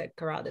asymptomatic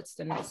carotid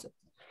stenosis?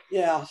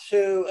 Yeah,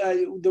 so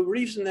the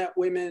reason that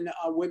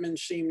women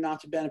seem not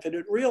to benefit,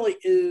 it really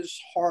is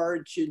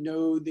hard to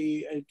know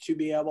to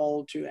be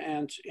able to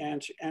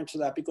answer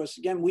that, because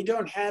again, we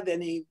don't have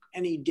any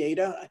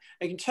data.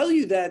 I can tell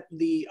you that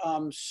the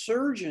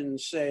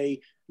surgeons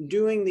say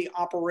doing the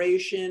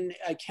operation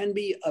can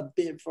be a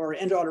bit, for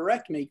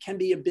endarterectomy, can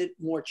be a bit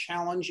more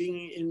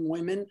challenging in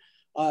women.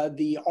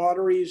 The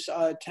arteries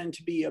tend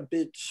to be a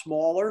bit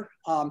smaller.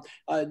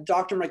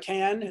 Dr.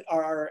 McCann,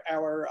 our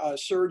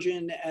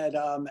surgeon at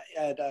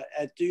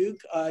Duke,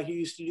 he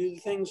used to do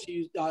the things.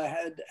 He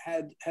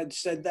had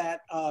said that,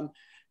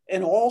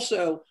 and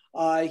also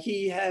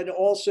he had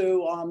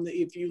also,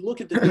 if you look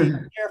at the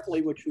data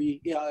carefully, which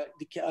we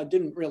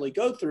didn't really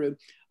go through,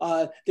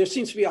 there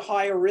seems to be a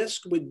higher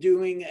risk with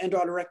doing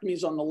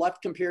endarterectomies on the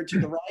left compared to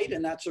the right,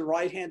 and that's a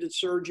right-handed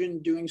surgeon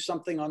doing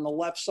something on the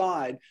left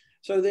side.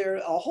 So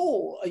there's a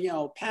whole,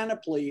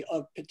 panoply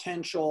of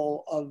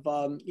potential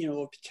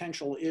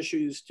potential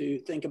issues to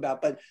think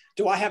about. But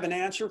do I have an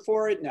answer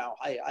for it? No,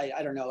 I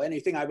don't know.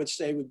 Anything I would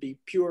say would be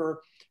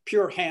pure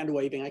hand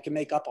waving. I can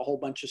make up a whole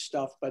bunch of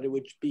stuff, but it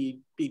would be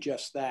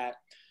just that.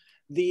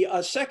 The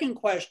second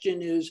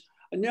question is,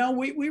 no,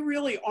 we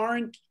really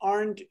aren't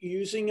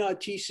using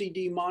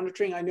TCD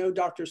monitoring. I know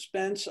Dr.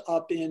 Spence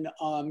up in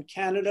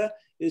Canada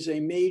is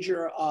a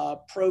major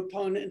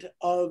proponent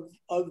of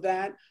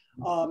that.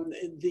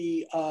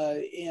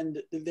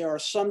 And there are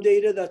some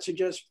data that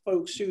suggest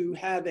folks who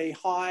have a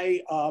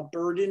high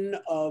burden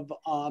of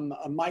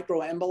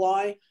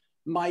microemboli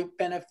might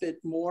benefit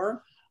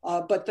more.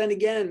 But then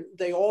again,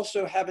 they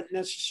also haven't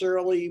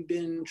necessarily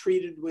been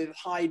treated with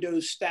high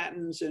dose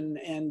statins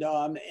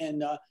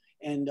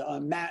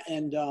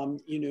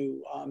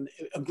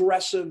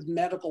aggressive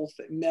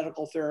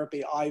medical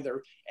therapy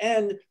either.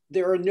 And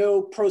there are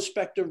no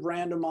prospective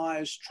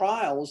randomized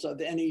trials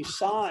of any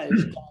size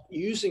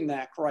using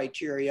that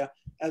criteria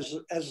as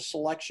a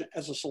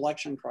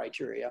selection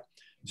criteria.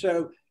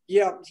 So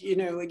yeah,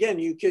 again,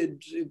 you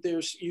could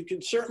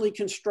certainly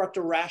construct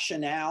a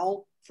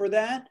rationale for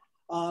that.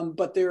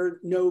 But there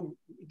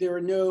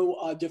are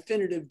no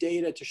definitive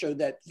data to show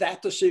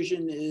that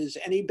decision is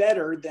any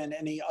better than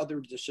any other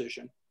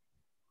decision.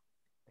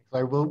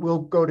 We'll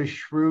go to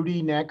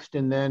Shruti next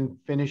and then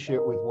finish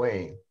it with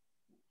Wayne.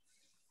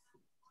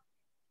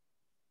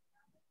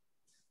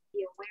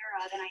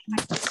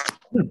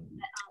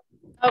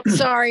 Oh,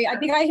 sorry. I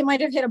think I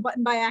might have hit a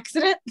button by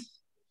accident.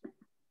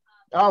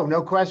 Oh,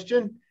 no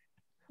question?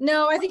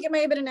 No, I think it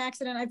may have been an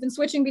accident. I've been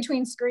switching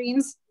between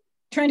screens,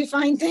 trying to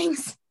find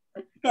things.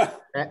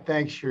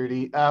 Thanks,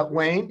 Shruti.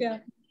 Wayne? Yeah.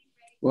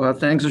 Well,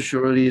 thanks,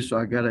 Shruti. So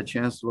I got a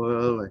chance a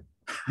little early.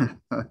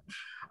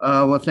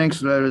 Well,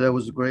 thanks, Larry. That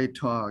was a great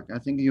talk. I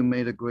think you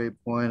made a great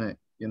point,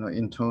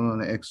 internal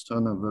and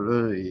external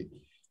validity.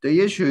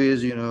 The issue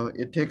is,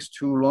 it takes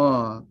too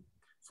long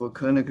for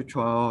clinical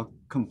trial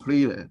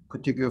completed,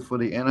 particularly for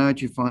the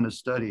NIH-funded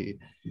study.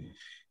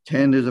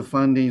 Tenders of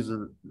funding is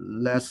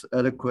less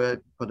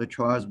adequate, but the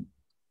trial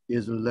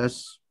is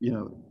less,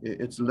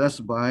 it's less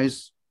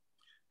biased.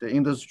 The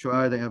industry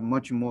trial, they have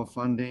much more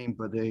funding,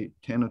 but they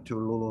tend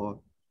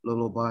to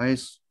little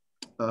bias.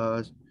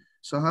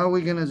 So how are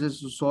we gonna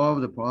just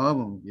solve the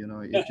problem?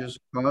 It just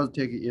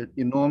take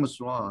enormous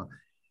long.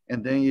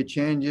 and then it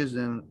changes,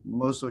 and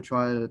most of the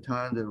trial at the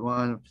time they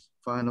run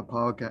final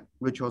power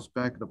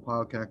retrospective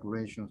power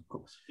calculations.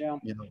 Yeah.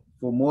 You know,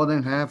 for more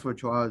than half of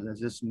trials at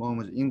this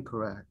moment is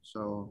incorrect.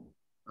 So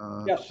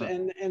yes,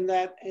 and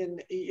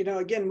you know,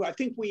 again, I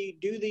think we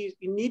do these.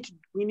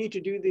 We need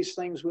to do these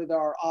things with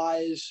our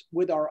eyes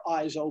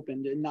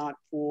opened, and not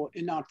fool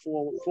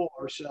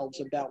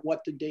ourselves about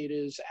what the data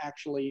is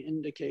actually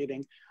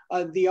indicating.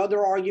 The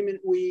other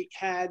argument we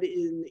had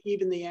in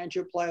even the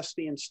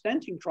angioplasty and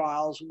stenting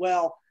trials,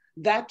 well,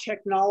 that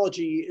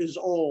technology is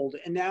old,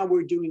 and now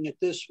we're doing it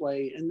this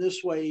way, and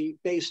this way,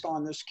 based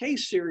on this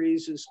case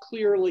series, is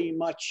clearly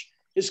much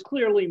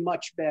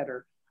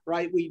better.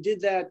 Right, we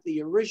did that.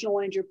 The original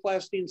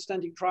angioplasty and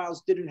stenting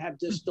trials didn't have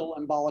distal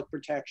embolic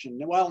protection.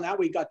 Well, now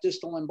we got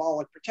distal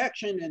embolic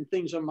protection and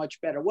things are much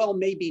better. Well,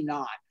 maybe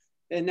not.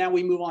 And now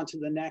we move on to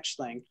the next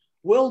thing.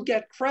 We'll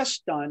get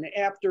CREST done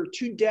after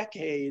 2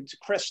 decades,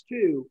 CREST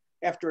 2,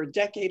 after a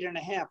decade and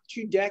a half,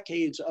 2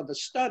 decades of a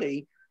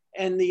study.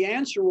 And the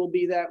answer will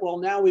be that, well,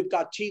 now we've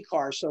got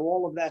TCAR, so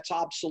all of that's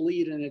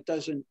obsolete and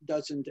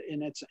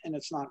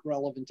it's not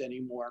relevant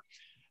anymore.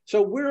 So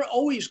we're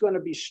always going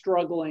to be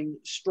struggling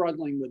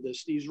with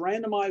this. These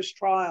randomized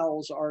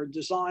trials are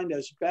designed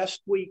as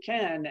best we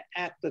can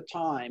at the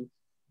time,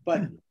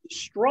 but the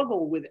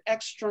struggle with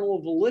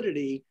external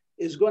validity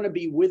is going to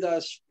be with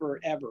us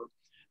forever.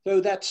 So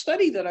that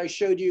study that I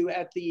showed you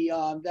at the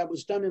that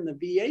was done in the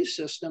VA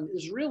system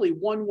is really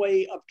one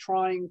way of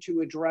trying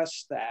to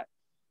address that.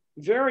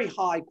 Very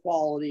high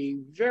quality,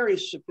 very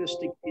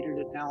sophisticated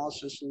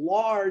analysis,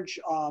 large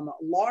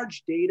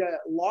data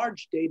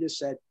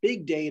set,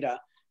 big data,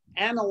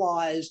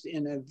 analyzed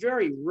in a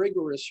very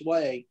rigorous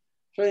way,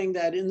 saying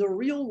that in the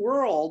real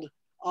world,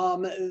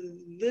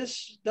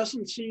 this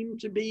doesn't seem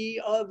to be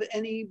of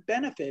any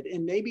benefit,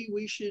 and maybe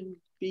we should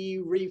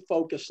be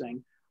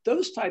refocusing.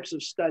 Those types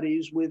of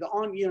studies with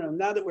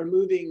now that we're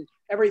moving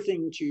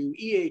everything to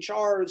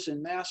EHRs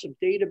and massive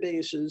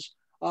databases,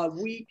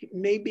 we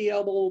may be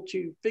able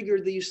to figure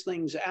these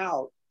things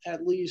out,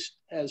 at least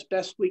as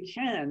best we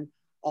can,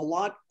 a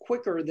lot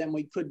quicker than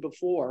we could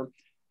before.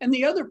 And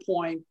the other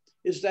point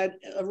is that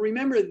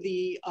remember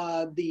the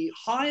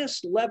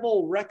highest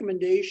level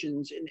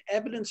recommendations in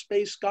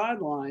evidence-based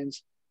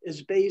guidelines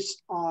is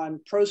based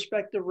on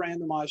prospective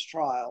randomized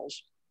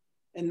trials.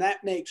 And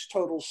that makes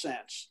total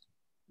sense.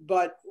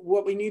 But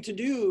what we need to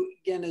do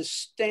again is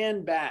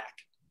stand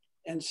back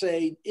and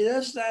say,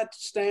 is that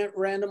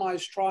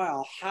randomized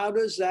trial, how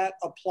does that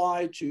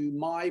apply to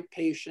my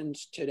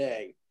patients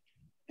today?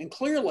 And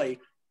clearly,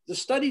 the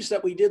studies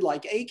that we did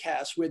like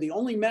ACAS, where the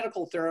only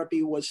medical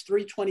therapy was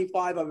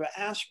 325 of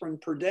aspirin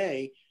per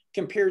day,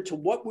 compared to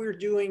what we're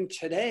doing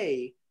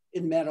today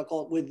in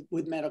medical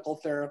with medical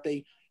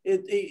therapy,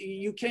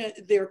 you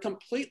can't. They're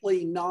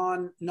completely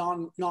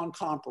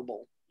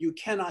non-comparable. You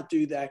cannot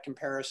do that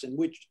comparison,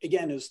 which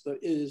again is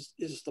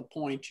the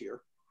point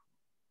here.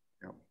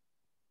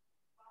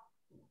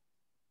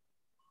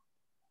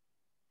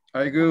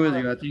 I agree with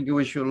you. I think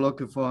we should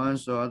look for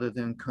answer other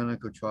than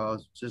clinical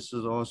trials. This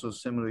is also a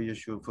similar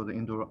issue for the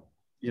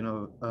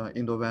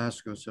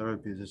endovascular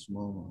therapy this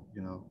moment,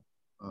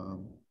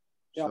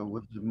 So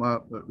with the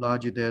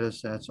larger data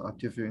sets,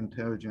 artificial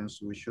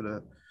intelligence, we should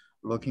have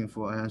looking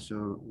for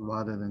answer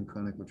rather than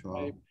clinical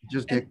trial. Right.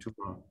 Just take too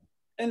long.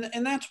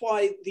 And that's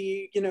why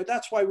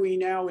that's why we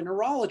now in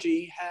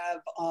neurology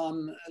have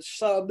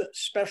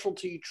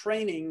subspecialty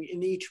training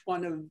in each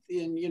one of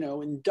in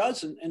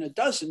a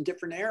dozen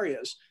different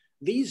areas.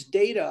 These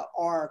data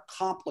are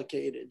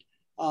complicated,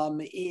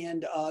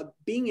 and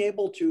being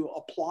able to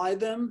apply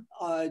them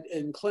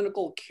in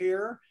clinical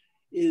care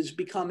is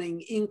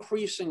becoming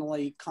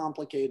increasingly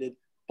complicated.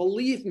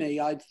 Believe me,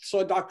 I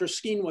saw Dr.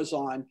 Skeen was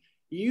on.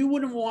 You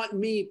wouldn't want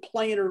me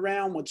playing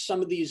around with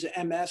some of these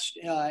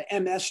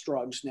MS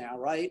drugs now,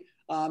 right?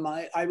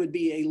 I would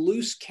be a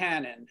loose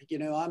cannon.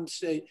 I'm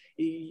saying,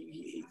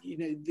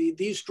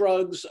 these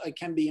drugs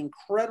can be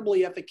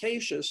incredibly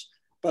efficacious,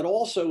 but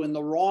also in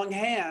the wrong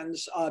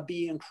hands,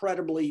 be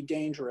incredibly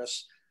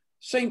dangerous.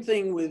 Same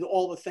thing with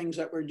all the things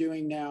that we're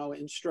doing now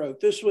in stroke.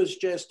 This was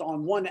just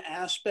on one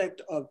aspect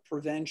of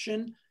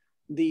prevention.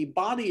 The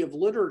body of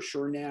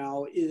literature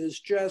now is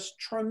just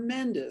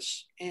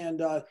tremendous,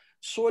 and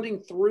sorting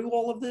through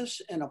all of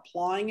this and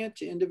applying it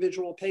to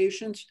individual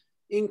patients,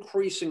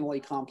 increasingly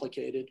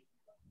complicated.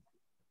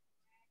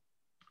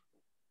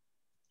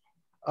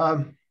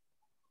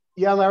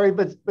 Yeah, Larry,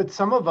 but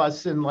some of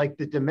us in like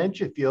the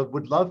dementia field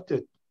would love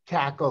to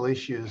tackle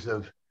issues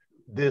of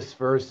this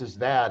versus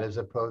that as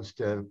opposed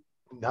to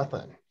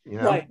nothing,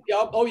 Right.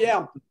 Yeah. Oh,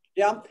 yeah.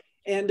 Yeah.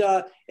 And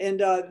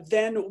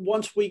then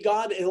once we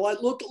got it,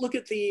 look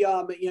at the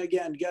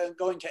again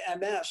going to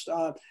MS,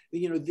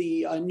 the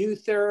new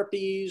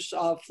therapies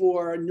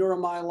for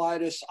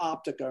neuromyelitis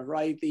optica,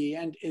 right?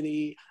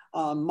 The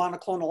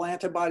monoclonal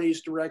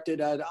antibodies directed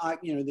at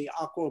the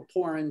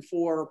aquaporin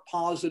 4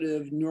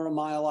 positive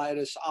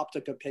neuromyelitis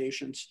optica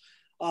patients.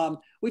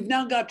 We've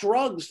now got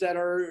drugs that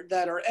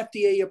are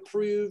FDA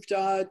approved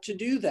to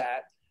do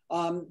that.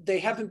 They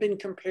haven't been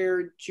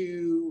compared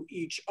to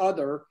each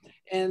other,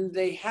 and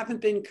they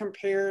haven't been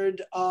compared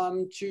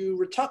to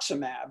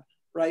rituximab,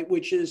 right,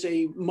 which is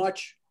a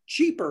much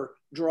cheaper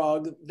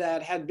drug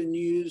that had been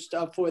used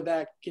for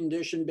that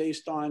condition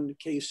based on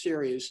case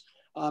series.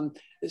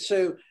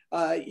 So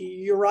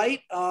you're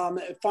right.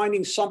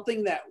 Finding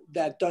something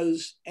that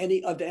does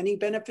any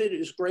benefit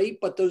is great,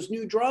 but those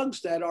new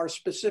drugs that are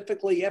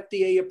specifically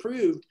FDA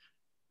approved,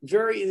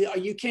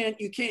 you can't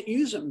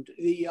use them.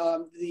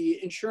 The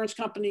insurance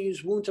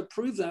companies won't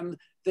approve them.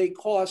 They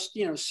cost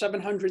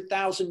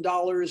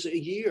 $700,000 a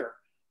year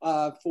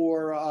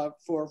for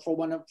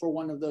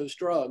one of those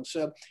drugs.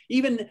 So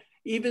even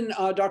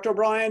Dr.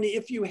 O'Brien,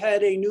 if you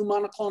had a new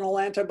monoclonal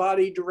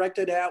antibody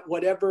directed at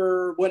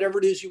whatever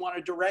it is you want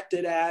to direct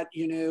it at,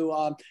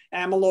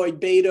 amyloid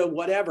beta,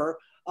 whatever,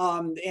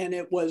 and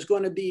it was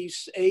going to be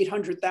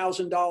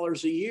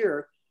 $800,000 a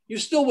year, you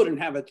still wouldn't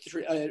have a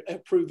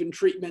proven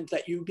treatment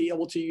that you'd be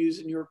able to use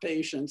in your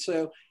patients.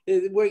 So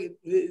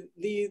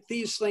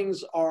these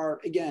things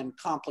are, again,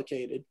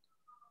 complicated.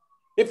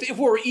 If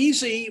we're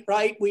easy,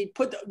 right, we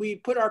put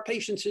our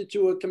patients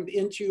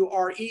into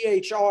our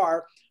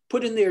EHR,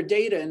 put in their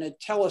data, and it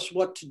tell us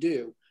what to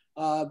do.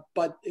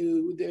 But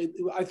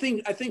I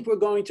think we're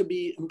going to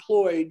be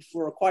employed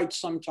for quite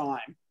some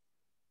time.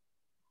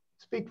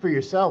 Speak for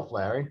yourself,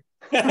 Larry.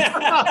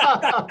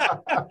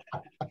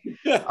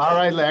 All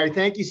right, Larry,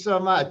 thank you so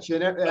much.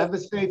 And have a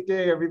safe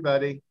day,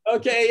 everybody.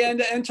 Okay,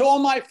 and to all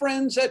my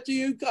friends at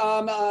Duke,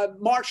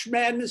 March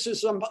Madness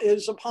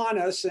is upon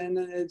us, and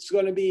it's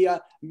going to be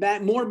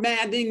more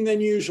maddening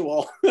than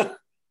usual. Thank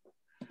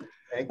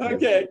you.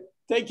 Okay,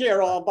 take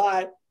care all.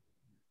 Bye.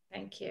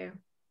 Thank you.